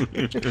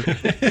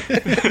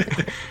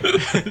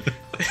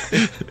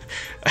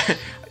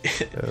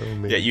 Oh,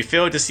 man. Yeah, you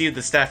failed to see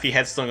the staff he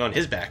had slung on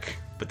his back,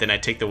 but then I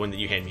take the one that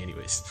you hand me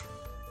anyways.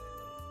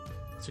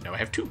 So now I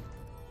have 2.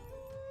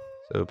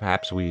 So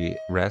perhaps we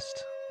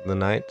rest the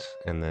night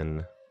and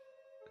then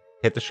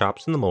hit the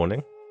shops in the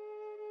morning.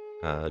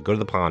 Go to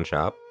the pawn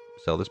shop,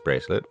 sell this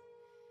bracelet.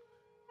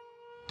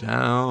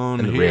 Down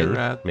And the here ring,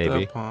 at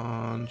maybe. the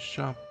pawn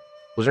shop.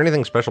 Was there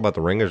anything special about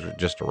the ring, or is it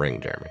just a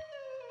ring, Jeremy?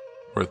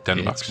 Worth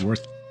 $10. It's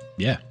worth,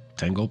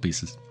 10 gold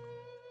pieces.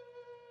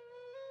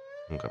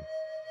 Okay.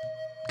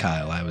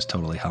 Kyle, I was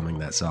totally humming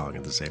that song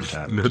at the same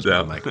time. No Just my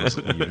doubt. mic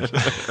wasn't muted.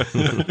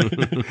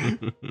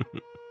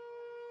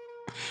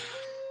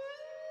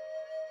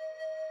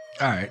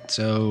 All right,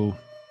 so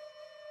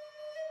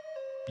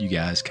you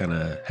guys kind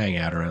of hang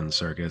out around the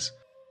circus,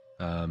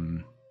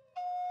 and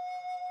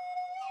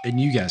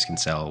you guys can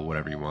sell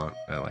whatever you want.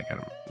 I'm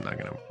not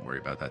gonna worry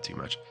about that too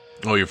much.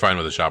 Oh, you're fine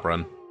with the shop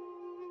run?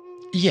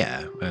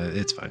 Yeah,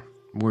 it's fine.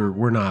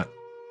 We're not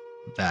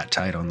that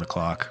tight on the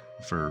clock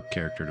for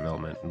character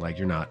development. Like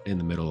you're not in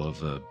the middle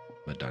of a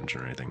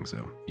dungeon or anything,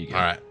 so you get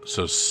All right.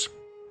 So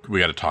we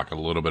got to talk a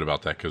little bit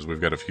about that because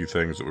we've got a few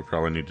things that we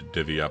probably need to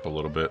divvy up a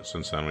little bit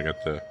since then we got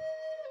the...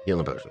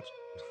 Healing potions.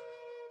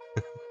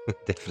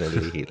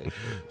 Definitely healing.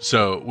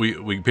 So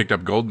we picked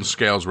up golden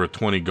scales worth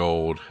 20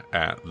 gold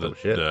at Oh,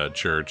 shit. the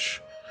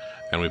church,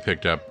 and we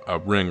picked up a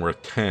ring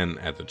worth 10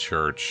 at the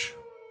church,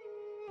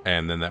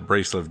 and then that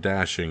bracelet of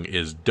dashing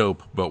is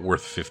dope but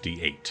worth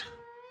 58.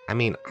 I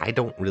mean, I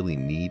don't really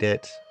need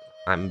it.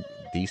 I'm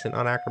decent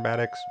on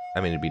acrobatics.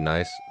 I mean, it'd be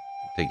nice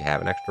to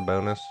have an extra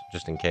bonus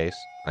just in case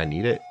I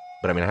need it.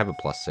 But I mean, I have a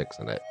 +6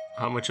 in it.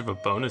 How much of a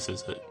bonus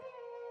is it?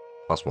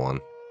 +1.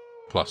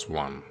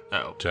 +1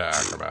 Oh, to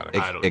acrobatics.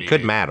 I don't It need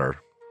could it. matter.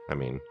 I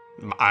mean,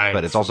 I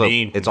but it's also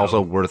mean, it's no.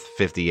 also worth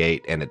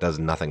 58, and it does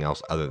nothing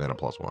else other than a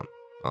 +1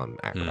 on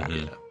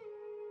acrobatics. Mhm.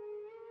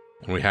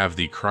 And we have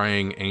the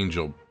crying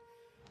angel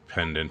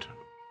pendant.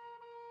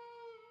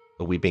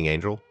 The weeping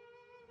angel.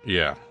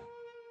 Yeah.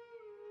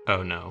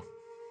 Oh no!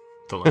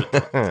 Don't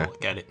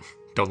look at it.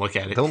 Don't look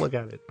at it. Don't look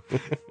at it.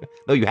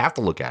 No, you have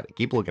to look at it.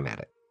 Keep looking at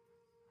it.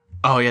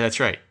 Oh yeah, that's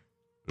right.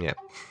 Yeah.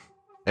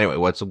 Anyway,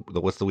 what's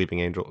the weeping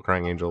angel,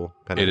 crying angel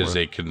pendant? It is worth?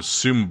 a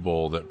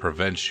consumable that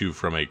prevents you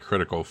from a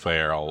critical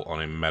fail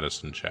on a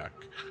medicine check.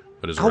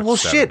 But is Oh worth well,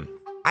 7. shit!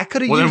 I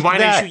could have Well, then used why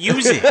that. didn't you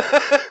use it?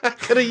 I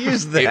could have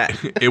used that.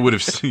 It would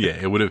have, yeah,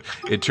 it would have.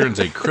 It turns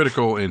a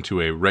critical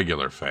into a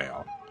regular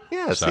fail.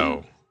 Yeah.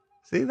 So,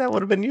 See, that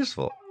would have been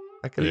useful.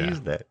 I could have Yeah.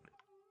 used that.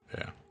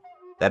 yeah.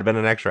 That'd have been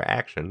an extra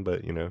action,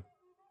 but you know.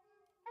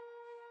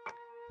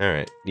 All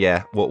right.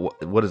 Yeah.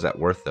 What is that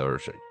worth though? Or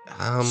should,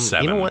 You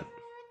 7. know what?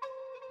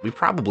 We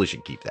probably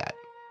should keep that.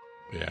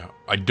 Yeah.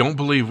 I don't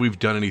believe we've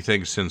done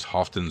anything since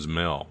Hofton's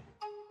Mill.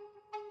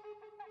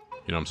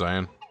 You know what I'm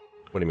saying?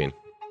 What do you mean?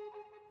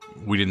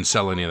 We didn't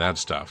sell any of that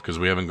stuff because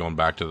we haven't gone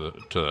back to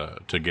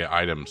get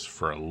items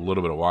for a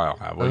little bit of while,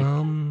 have we?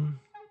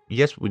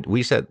 Yes,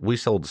 we said we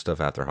sold stuff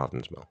after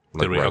Hofton's Mill.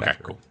 Like, Did we? right Okay,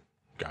 after. cool.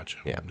 Gotcha.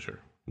 Yeah. Sure.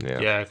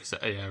 Yeah.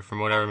 Yeah, from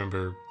what I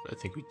remember, I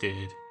think we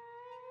did.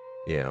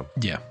 Yeah.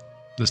 Yeah,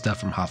 the stuff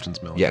from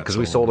Hofton's Mill. Yeah, got 'cause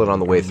we sold it on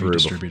the way or through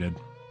Redistributed.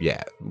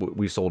 Yeah.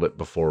 We sold it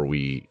before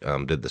we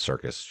did the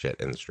circus shit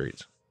in the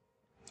streets.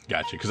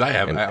 Gotcha. Because I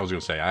have. And- I was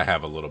gonna say I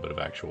have a little bit of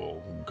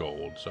actual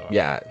gold. So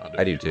Yeah, I'll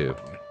I do it. too.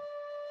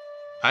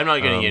 I'm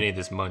not getting any of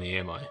this money,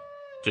 am I?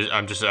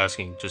 I'm just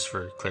asking, just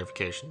for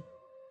clarification.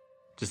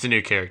 Just a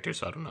new character,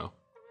 so I don't know.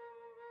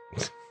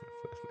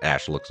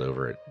 Ash looks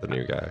over at the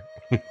new guy.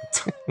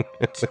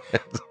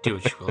 Do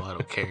what you will, I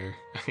don't care.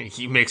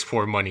 He makes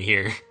poor money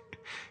here.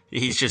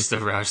 He's just a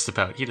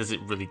roustabout. He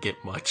doesn't really get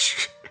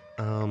much.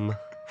 I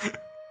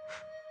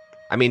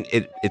mean,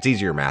 it's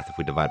easier math if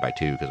we divide by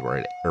 2 because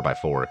by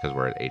 4 because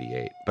we're at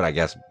 88. But I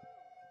guess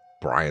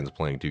Brian's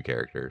playing 2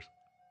 characters.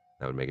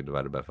 That would make it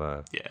divided by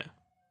 5. Yeah.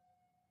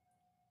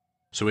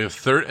 So we have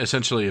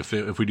essentially, if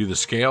we do the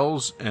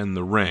scales and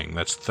the ring,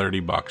 that's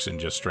 $30 in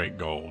just straight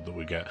gold that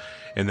we get.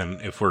 And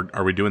then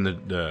are we doing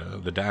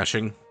the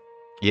dashing,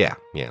 Yeah.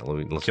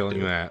 Let's killing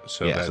do it. that?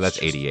 So Yeah, so that's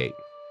just- 88.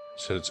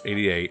 So it's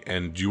 88.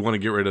 And do you want to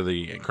get rid of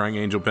the crying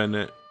angel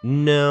pendant?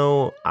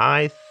 No,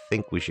 I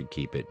think we should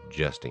keep it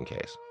just in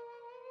case.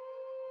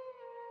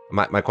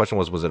 My question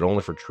was it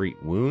only for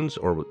treat wounds,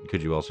 or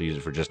could you also use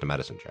it for just a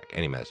medicine check?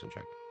 Any medicine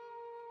check?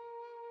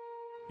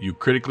 You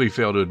critically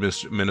fail to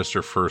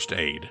administer first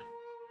aid.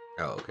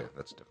 Oh, okay.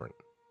 That's different.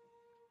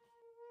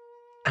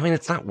 I mean,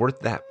 it's not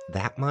worth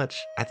that much.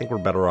 I think we're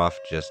better off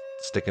just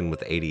sticking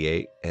with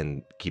 88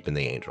 and keeping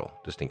the angel,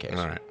 just in case.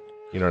 All right.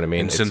 You know what I mean?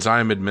 And since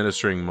I'm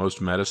administering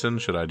most medicine,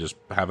 should I just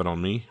have it on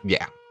me?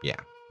 Yeah.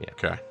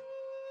 Okay.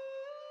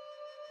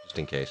 Just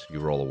in case you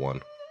roll a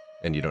 1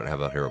 and you don't have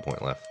a hero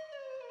point left.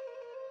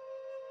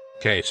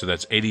 Okay, so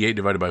that's 88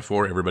 divided by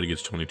 4. Everybody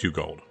gets 22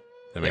 gold.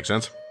 That makes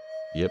sense?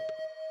 Yep.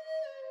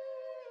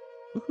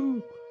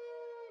 Woohoo.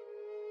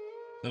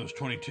 That was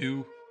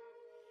 22.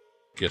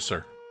 Yes,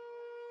 sir.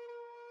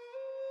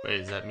 Wait,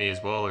 is that me as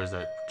well, or is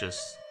that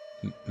just?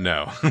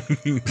 No.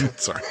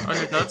 Sorry.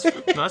 Okay, that's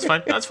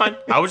fine. That's fine.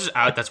 I was just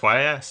out. That's why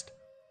I asked.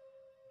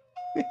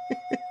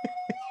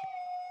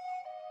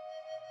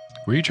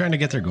 Were you trying to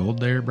get their gold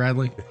there,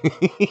 Bradley?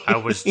 I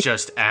was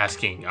just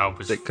asking. I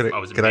was Can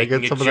making I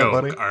get a some of that joke.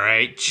 money? All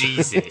right,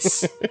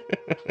 Jesus.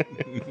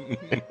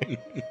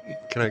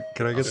 Can I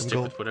I'll get some stick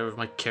gold? with whatever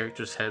my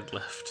character's had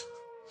left.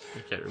 I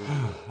can't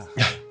remember.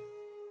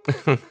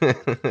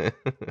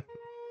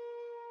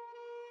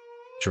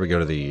 Should we go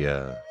to the?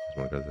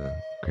 Want to go to the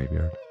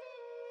graveyard?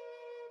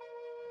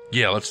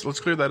 Yeah, let's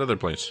clear that other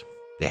place.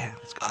 Yeah.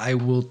 Let's go. I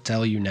will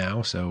tell you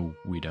now, so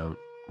we don't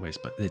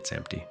waste. But it's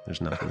empty. There's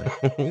nothing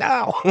there.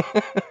 No.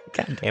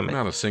 God damn it.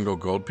 Not a single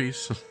gold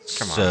piece.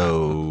 Come on.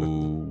 So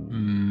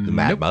the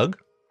Mad nope. Mug.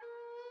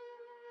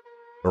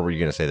 Or were you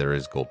gonna say there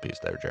is gold piece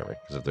there, Jeremy?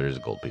 Because if there is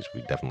a gold piece,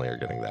 we definitely are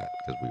getting that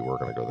because we were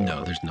gonna go there. No,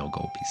 first. there's no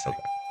gold piece there.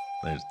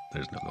 Okay.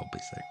 There's no gold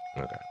piece there.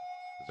 Okay.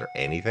 Is there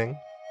anything?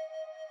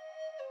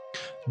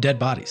 Dead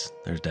bodies.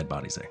 There's dead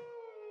bodies there,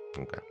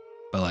 Okay.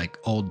 but like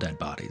old dead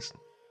bodies.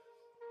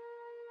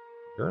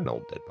 You're an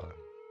old dead body.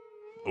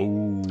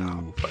 Oh,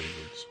 fighting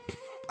words.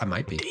 I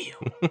might be.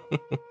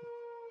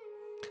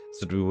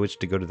 So do we wish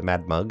to go to the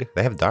Mad Mug?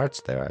 They have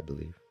darts there, I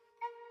believe.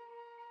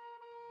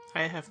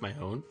 I have my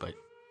own, but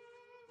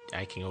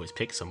I can always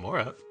pick some more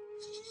up.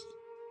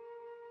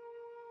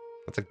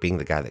 That's like being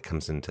the guy that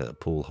comes into a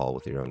pool hall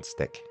with your own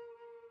stick.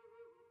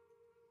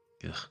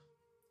 Ugh.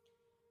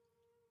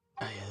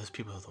 Oh yeah, those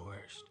people are the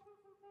worst.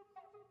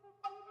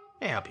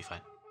 Hey, I'll be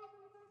fine.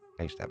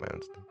 I used to have my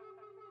own stick.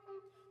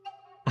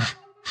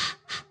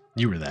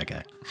 You were that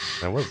guy.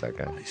 I was that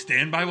guy. I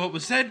stand by what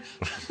was said.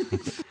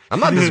 I'm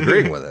not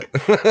disagreeing with it.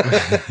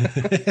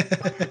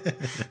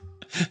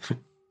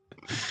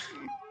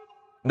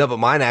 No, but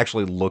mine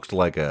actually looked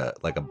like a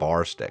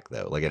bar stick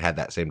though. Like it had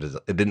that same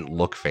design. It didn't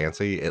look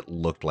fancy. It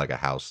looked like a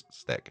house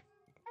stick.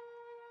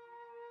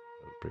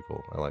 That was pretty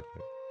cool. I like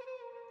that.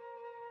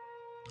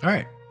 All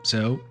right.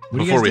 So what do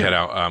you Before guys we do? head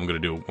out, I'm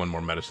going to do one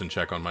more medicine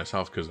check on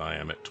myself because I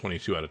am at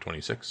 22 out of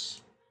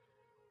 26.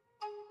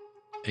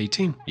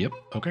 18. Yep.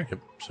 Okay. Yep.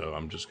 So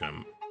I'm just going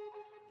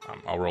to...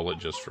 I'll roll it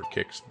just for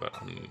kicks, but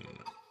I'm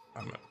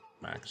at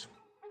max.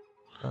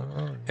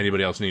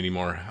 Anybody else need any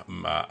more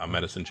a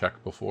medicine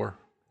check before?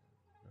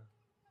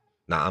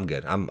 Nah, I'm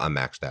good. I'm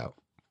maxed out.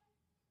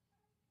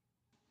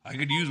 I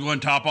could use one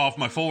top off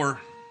my 4.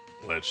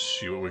 Let's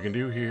see what we can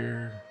do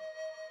here.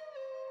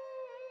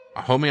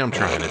 Homie, I'm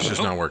trying. It's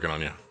just not working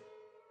on you.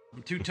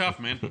 I'm too tough,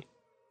 man.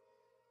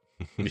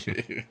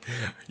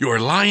 Your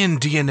lion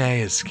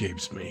DNA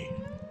escapes me.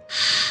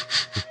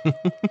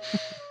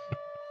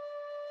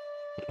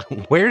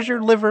 Where's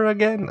your liver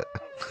again?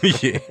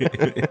 Yeah.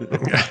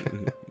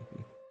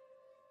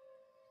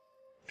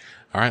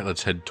 All right,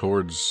 let's head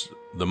towards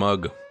the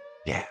mug.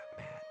 Yeah.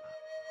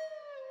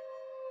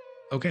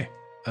 Okay.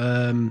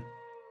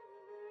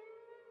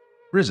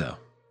 Rizzo,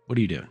 what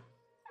are you doing?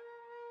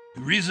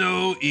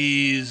 Rizzo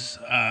is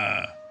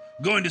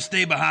going to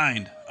stay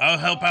behind. I'll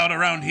help out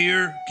around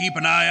here, keep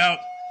an eye out.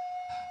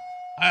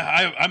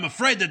 I'm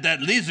afraid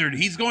that lizard,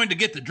 he's going to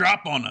get the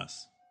drop on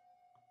us.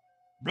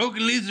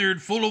 Broken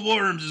lizard full of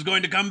worms is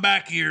going to come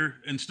back here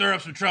and stir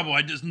up some trouble.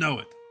 I just know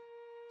it.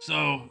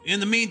 So, in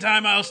the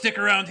meantime, I'll stick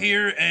around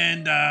here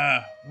and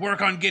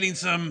work on getting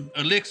some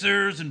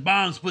elixirs and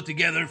bombs put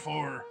together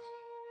for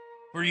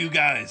you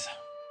guys.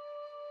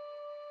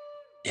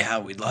 Yeah,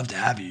 we'd love to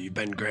have you. You've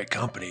been great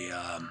company.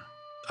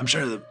 I'm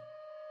sure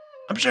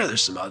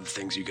there's some other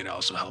things you could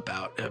also help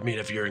out. I mean,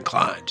 if you're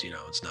inclined,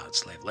 it's not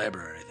slave labor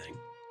or anything.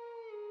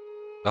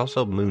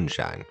 Also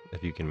moonshine,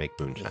 if you can make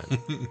moonshine.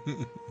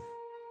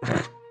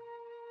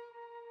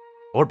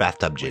 Or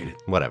bathtub gin,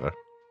 whatever.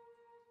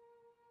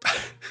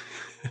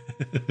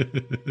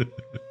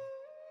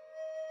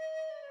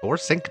 Or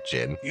sink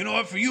gin. You know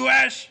what, for you,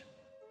 Ash?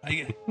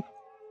 I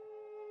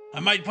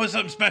might put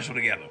something special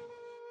together.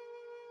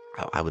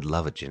 I would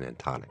love a gin and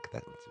tonic.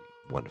 That would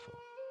be wonderful.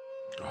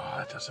 Oh,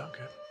 that does sound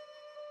good.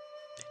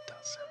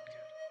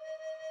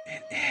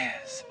 It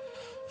is.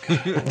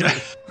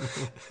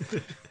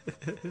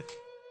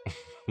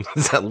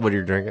 Is that what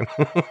you're drinking?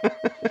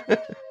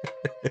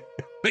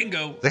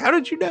 Bingo. How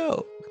did you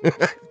know?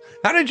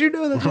 How did you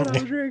know that's what I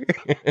was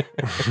drinking?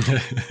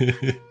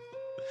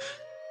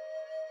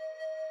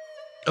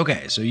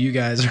 Okay, so you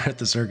guys are at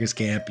the circus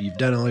camp. You've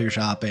done all your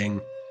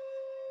shopping.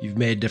 You've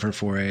made different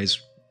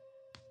forays.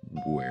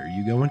 Where are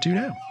you going to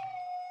now?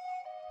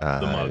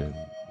 The mug.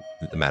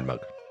 The Mad Mug.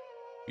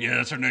 Yeah,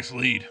 that's our next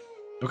lead.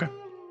 Okay.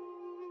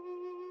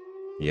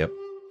 Yep.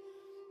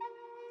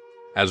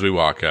 As we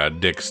walk,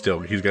 Dick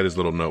he's got his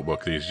little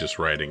notebook that he's just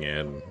writing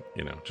in,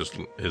 just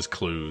his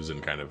clues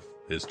and kind of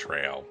his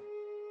trail.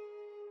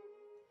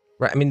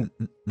 Right. I mean,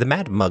 the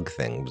Mad Mug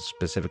thing was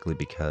specifically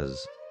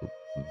because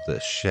the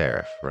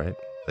sheriff, right?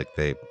 Like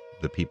the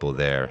people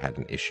there had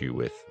an issue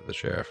with the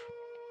sheriff.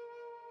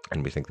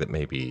 And we think that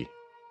maybe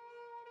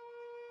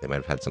they might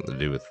have had something to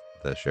do with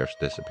the sheriff's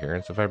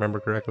disappearance, if I remember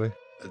correctly.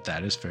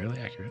 That is fairly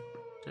accurate.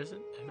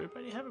 Doesn't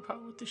everybody have a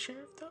problem with the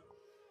sheriff, though?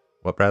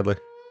 What, Bradley?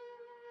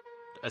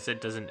 I said,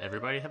 doesn't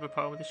everybody have a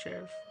problem with the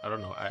sheriff? I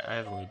don't know. I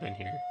have only been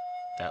here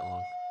that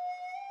long.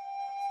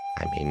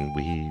 I mean,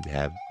 we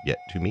have yet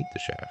to meet the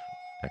sheriff,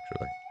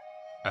 actually.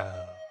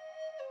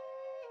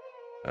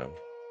 So,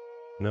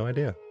 no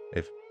idea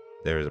if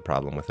there is a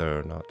problem with her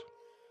or not.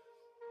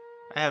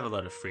 I have a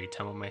lot of free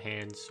time on my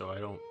hands, so I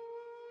don't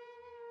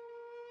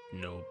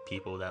know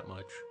people that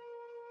much.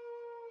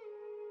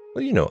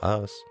 Well, you know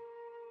us.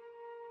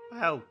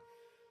 Well,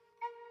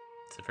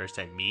 it's the first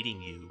time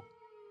meeting you.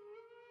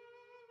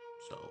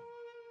 So,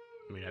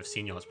 I mean, I've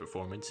seen y'all's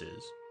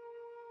performances.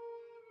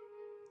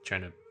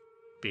 Trying to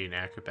be an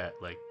acrobat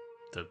like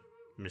the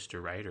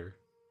Mr. Writer.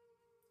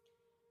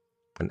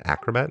 An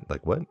acrobat?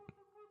 Like what?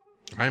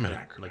 I'm an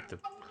acrobat.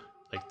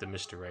 Like the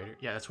Mr. Writer.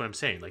 Yeah, that's what I'm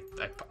saying. Like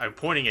I'm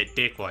pointing at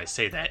Dick while I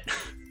say that.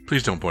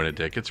 Please don't point at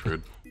Dick. It's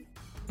rude.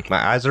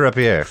 My eyes are up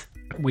here.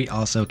 We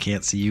also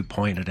can't see you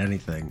point at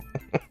anything.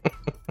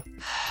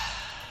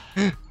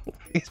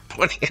 He's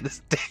pointing at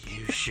his dick.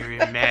 Use your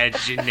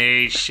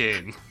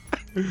imagination.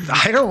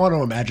 I don't want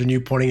to imagine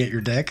you pointing at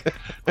your dick.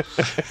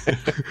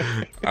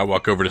 I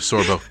walk over to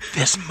Sorbo.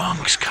 This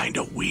monk's kind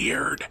of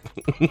weird.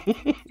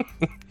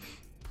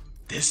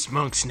 This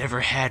monk's never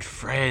had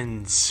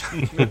friends.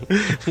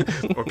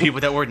 Or people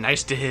that were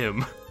nice to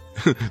him.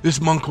 This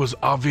monk was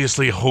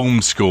obviously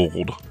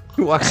homeschooled.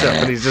 He walks up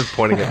and he's just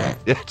pointing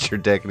at your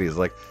dick and he's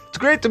like, "It's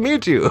great to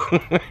meet you."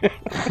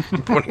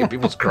 Pointing at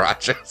people's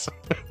crotches.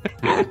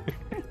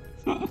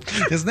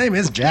 His name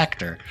is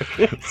Jactor.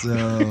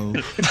 So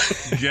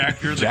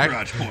Jactor the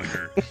crotch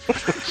pointer.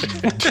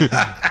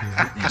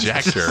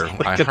 Jactor.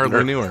 I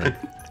hardly knew her.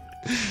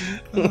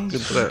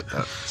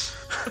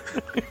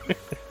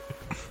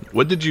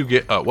 What did you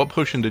get? What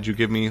potion did you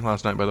give me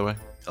last night, by the way?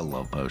 a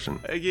love potion.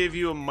 I gave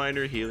you a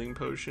minor healing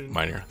potion.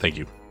 Minor. Thank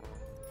you.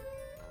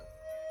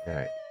 All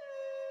right.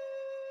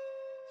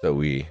 So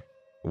we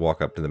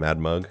walk up to the Mad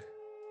Mug,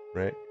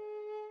 right?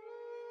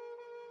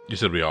 You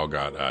said we all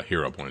got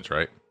hero points,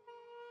 right?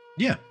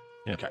 Yeah.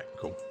 Okay,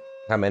 cool.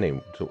 How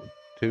many? Two?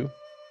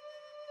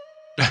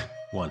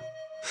 One.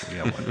 We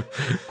got one.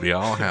 We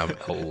all have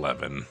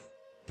 11.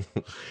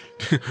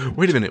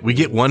 Wait a minute. We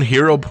get one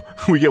hero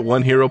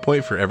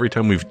point for every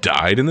time we've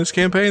died in this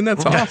campaign?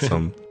 That's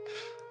awesome.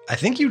 I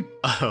think you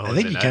Oh,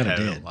 think you then kinda I've had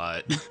did. a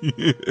lot.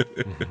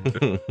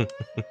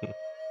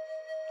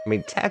 I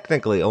mean,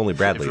 technically, only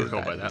Bradley If is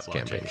we're going died by in that this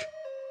campaign. logic.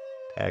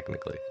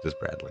 Technically, just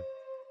Bradley.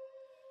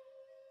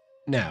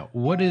 Now,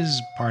 what is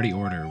party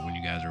order when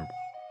you guys are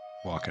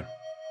walking?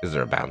 Is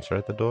there a bouncer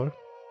at the door?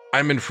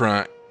 I'm in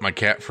front. My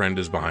cat friend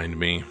is behind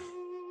me.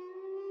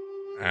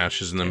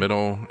 Ash is in the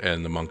middle,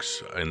 and the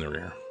monk's in the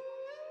rear.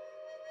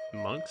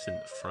 Monk's in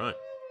the front.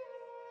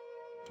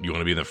 You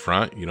want to be in the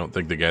front? You don't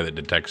think the guy that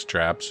detects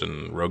traps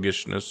and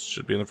roguishness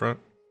should be in the front?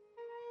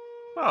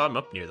 Well, I'm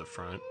up near the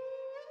front.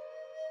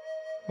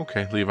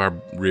 Okay, leave our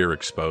rear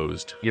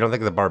exposed. You don't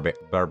think the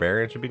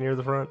barbarian should be near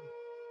the front?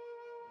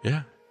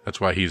 Yeah, that's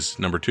why he's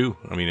number 2.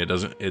 I mean,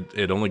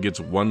 it only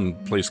gets one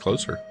place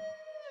closer.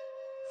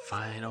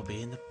 Fine, I'll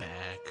be in the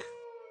back.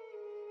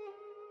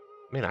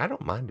 I mean, I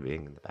don't mind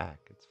being in the back.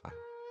 It's fine.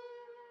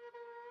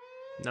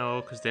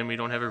 No, because then we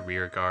don't have a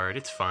rear guard.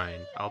 It's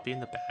fine. I'll be in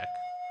the back.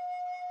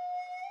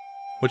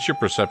 What's your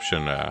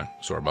perception,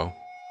 Sorbo?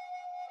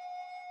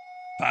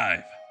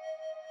 5.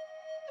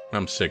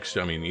 I'm 6.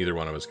 I mean, either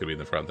one of us could be in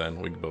the front then.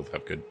 We both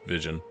have good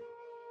vision.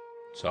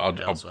 So I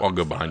also I'll have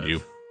go behind 5.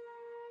 you.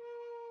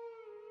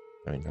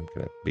 I mean, I'm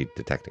going to be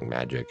detecting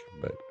magic,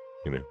 but,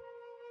 you know.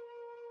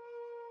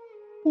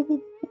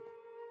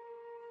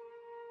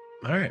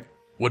 All right.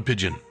 Wood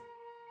pigeon.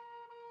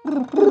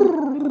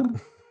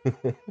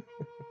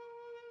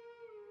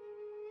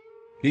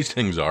 These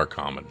things are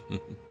common.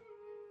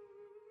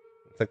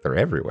 It's like they're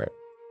everywhere.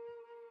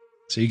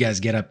 So you guys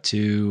get up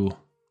to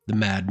the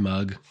Mad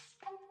Mug,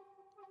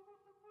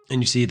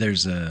 and you see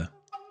there's a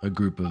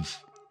group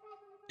of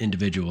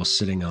individuals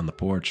sitting on the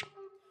porch.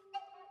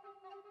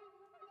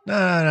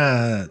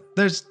 No,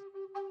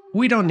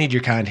 we don't need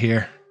your kind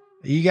here.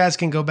 You guys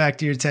can go back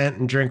to your tent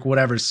and drink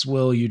whatever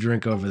swill you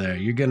drink over there.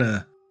 You're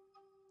gonna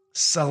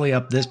sully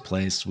up this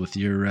place with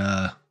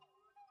your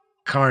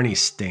carny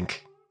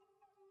stink.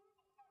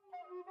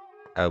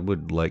 I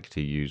would like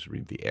to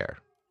read the air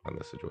on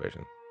this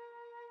situation.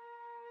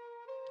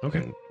 Okay.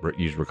 And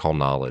use recall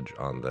knowledge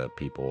on the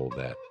people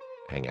that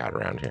hang out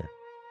around here.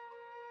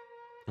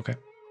 Okay.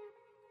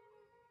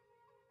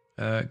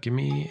 Give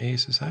me a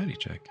society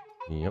check.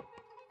 Yep.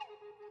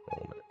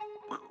 Roll a minute.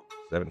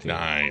 17.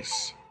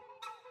 Nice.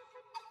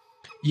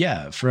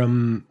 Yeah,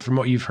 from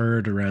what you've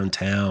heard around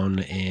town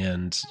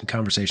and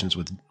conversations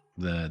with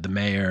the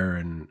mayor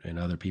and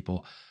other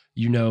people,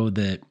 you know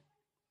that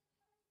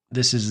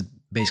this is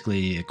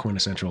basically a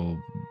quintessential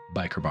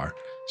biker bar.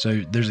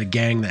 So there's a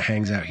gang that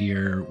hangs out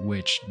here,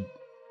 which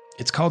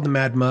it's called the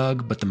Mad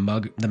Mug, but the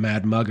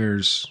Mad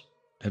Muggers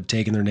have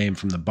taken their name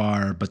from the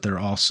bar, but they're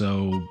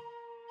also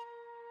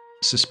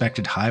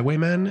suspected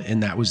highwaymen,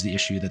 and that was the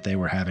issue that they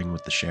were having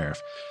with the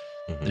sheriff.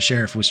 Mhm. The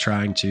sheriff was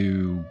trying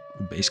to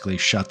basically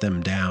shut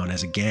them down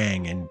as a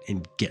gang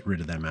and get rid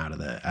of them out of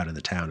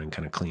the town and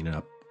kind of clean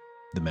up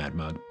the Mad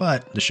Mug.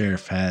 But the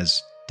sheriff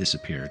has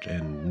disappeared,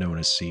 and no one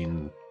has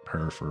seen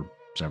her for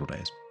several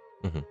days.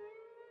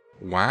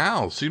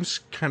 Wow, seems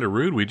kind of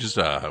rude. We just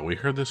we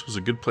heard this was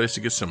a good place to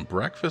get some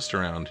breakfast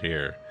around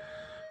here.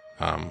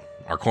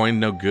 Our coin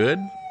no good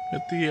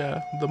at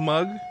the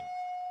mug?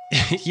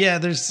 Yeah,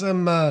 there's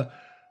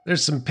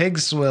some pig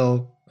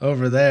swill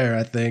over there,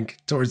 I think,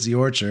 towards the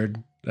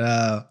orchard.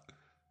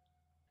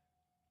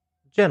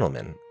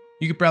 Gentlemen,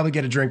 You could probably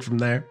get a drink from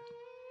there.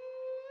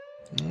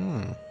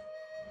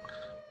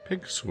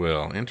 Pig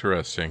swill,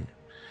 interesting.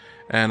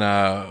 And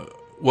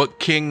what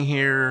king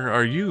here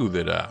are you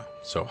that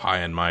so high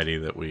and mighty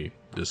that we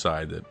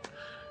decide that,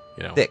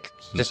 you know, Dick,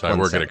 since just I one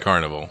work at a second.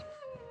 carnival.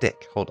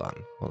 Dick, hold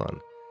on.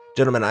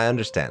 Gentlemen, I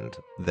understand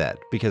that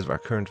because of our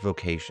current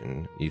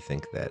vocation, you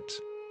think that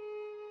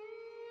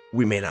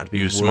we may not be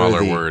Use smaller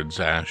worthy words,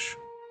 Ash.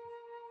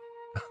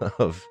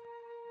 of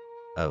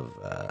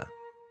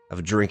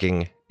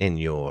drinking in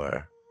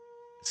your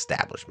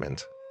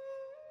establishment.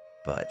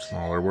 But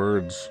Smaller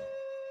words.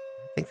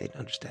 I think they'd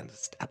understand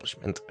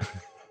establishment.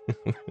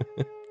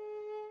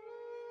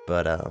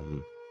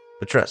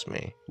 But trust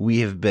me, we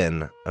have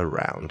been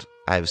around.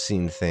 I've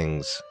seen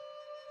things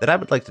that I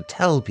would like to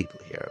tell people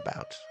here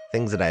about.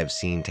 Things that I've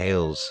seen,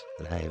 tales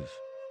that I've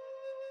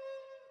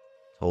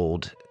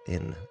told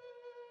in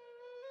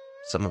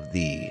some of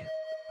the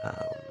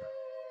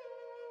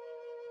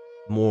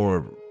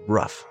more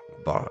rough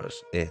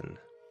bars in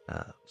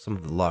some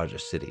of the larger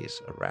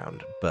cities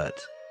around. But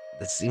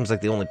this seems like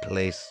the only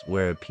place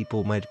where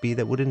people might be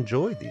that would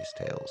enjoy these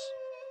tales.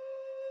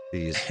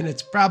 These And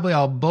it's probably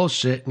all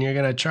bullshit, and you're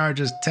going to charge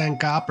us 10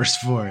 coppers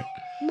for it.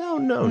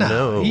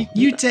 no.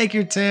 You take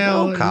your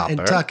tail No and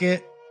copper. tuck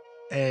it,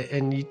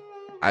 and you...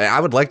 I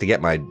would like to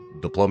get my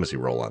diplomacy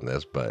roll on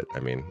this, but I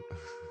mean,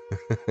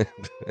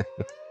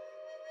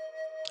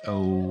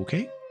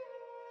 Okay.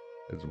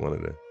 I just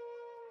wanted to.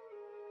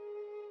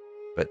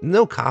 But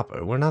no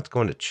copper. We're not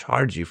going to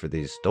charge you for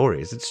these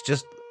stories. It's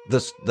just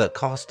the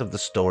cost of the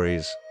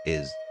stories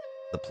is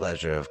the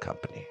pleasure of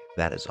company.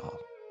 That is all.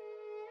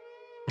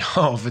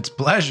 Oh, if it's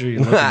pleasure you're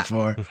looking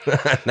for.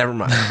 Never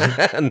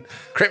mind.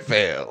 Crit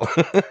fail.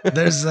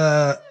 There's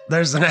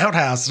an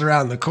outhouse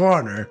around the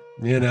corner,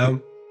 you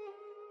know?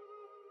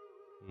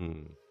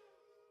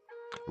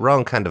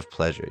 Wrong kind of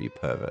pleasure, you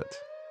pervert.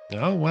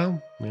 Oh,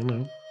 well, you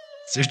know.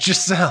 Suit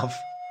yourself.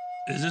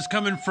 Is this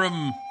coming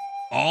from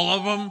all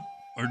of them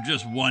or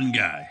just one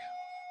guy?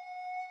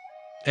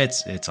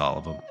 It's all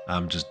of them.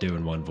 I'm just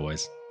doing one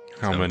voice.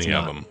 How So many it's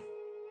of not- them?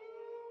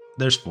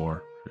 There's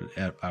 4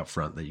 out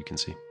front that you can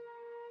see.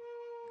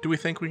 Do we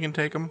think we can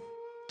take them?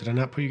 Did I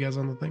not put you guys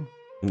on the thing?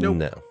 Nope.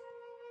 No.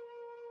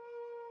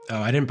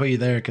 Oh, I didn't put you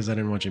there because I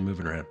didn't want you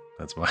moving around.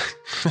 That's why.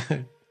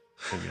 There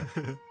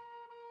you go.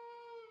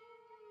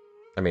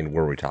 I mean,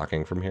 were we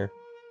talking from here?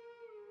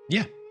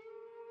 Yeah.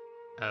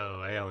 Oh,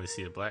 I only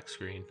see a black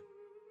screen.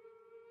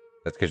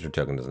 That's because your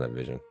token doesn't have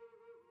vision.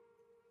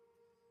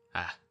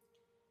 Ah,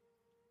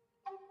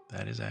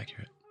 That is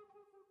accurate.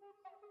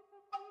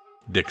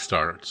 Dick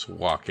starts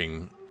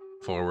walking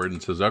forward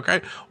and says, okay,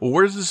 well,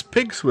 where's this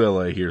pig swill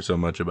I hear so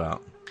much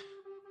about?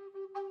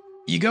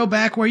 You go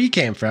back where you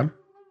came from,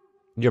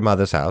 Your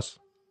mother's house.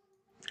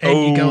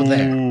 and you go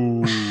there.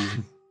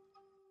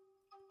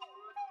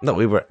 No,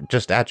 we were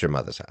just at your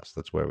mother's house.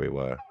 That's where we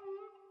were.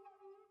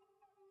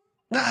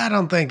 No, I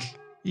don't think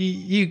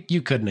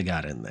you couldn't have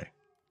got in there.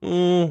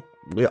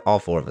 All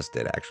 4 of us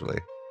did, actually.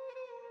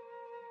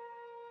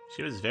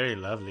 she was very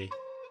lovely.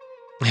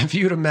 If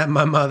you'd have met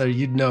my mother,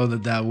 you'd know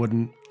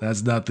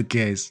that's not the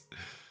case.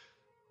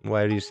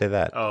 Why do you say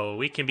that? Oh,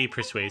 we can be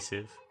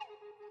persuasive.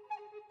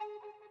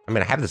 I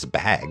mean, I have this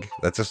bag.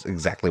 That's just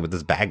exactly what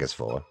this bag is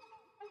for.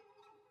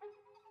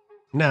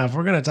 Now, if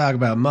we're gonna talk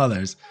about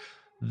mothers,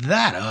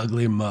 that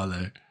ugly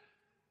mother.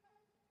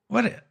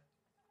 What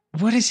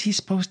is he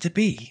supposed to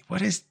be?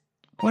 What is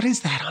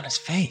that on his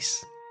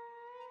face?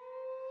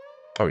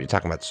 Oh, you're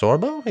talking about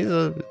Sorbo? He's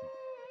a...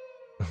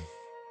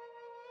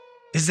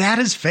 Is that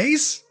his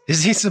face?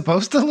 Is he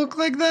supposed to look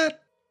like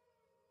that?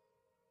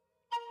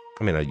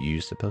 I mean, are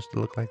you supposed to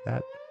look like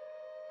that?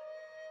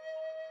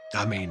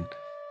 I mean,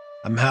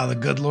 I'm how the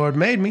good Lord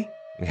made me.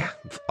 Yeah,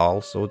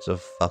 all sorts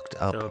of fucked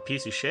up. So a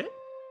piece of shit?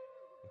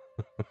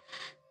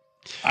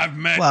 I've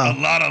met Wow. a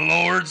lot of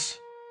lords,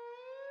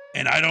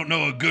 and I don't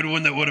know a good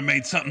one that would have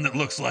made something that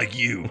looks like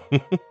you.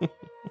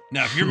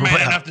 Now, if you're man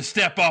Well. enough to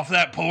step off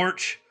that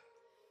porch,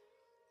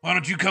 why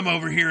don't you come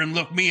over here and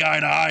look me eye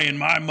to eye in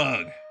my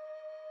mug?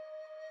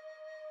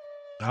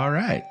 All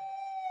right.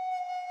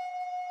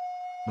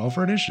 Roll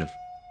for initiative.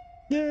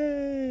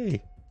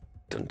 Yay!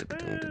 Dun, dun,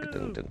 dun, dun,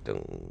 dun, dun,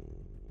 dun.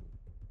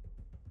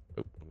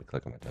 Oh, let me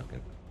click on my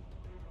token.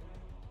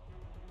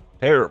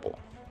 Terrible.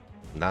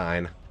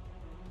 9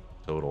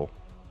 total.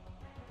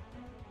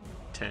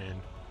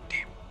 10.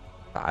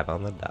 5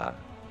 on the die.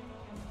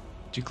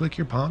 Did you click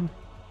your pawn?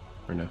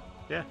 Or no?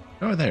 Yeah,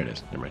 Oh, there it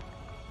is. Never mind.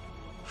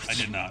 I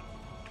did not.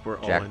 we're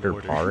all in Jactor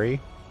order.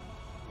 Pari?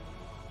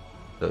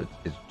 So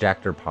it's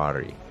Jactor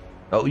Pari.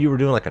 Oh, you were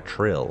doing like a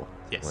trill.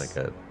 Yes. Like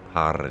a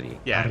Pari.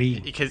 Yeah, Ari.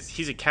 because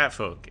he's a cat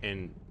folk,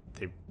 and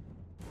they,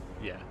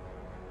 yeah.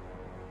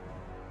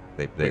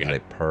 They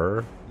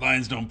purr.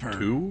 Lions don't purr.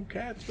 2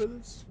 cats for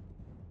this?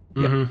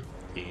 Mm-hmm.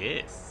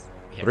 Yes.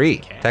 We have 3,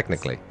 cats.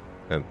 technically.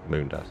 And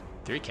Moon does.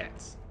 3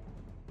 cats.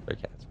 3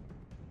 cats.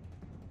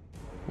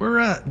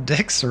 We're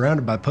dicks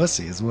surrounded by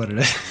pussy, is what it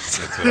is.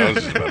 That's what I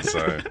was just about to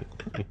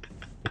say.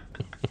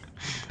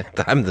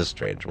 I'm the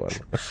strange one.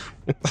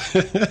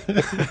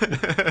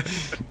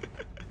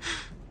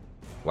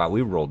 Wow,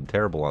 we rolled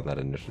terrible on that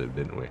initiative,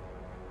 didn't we?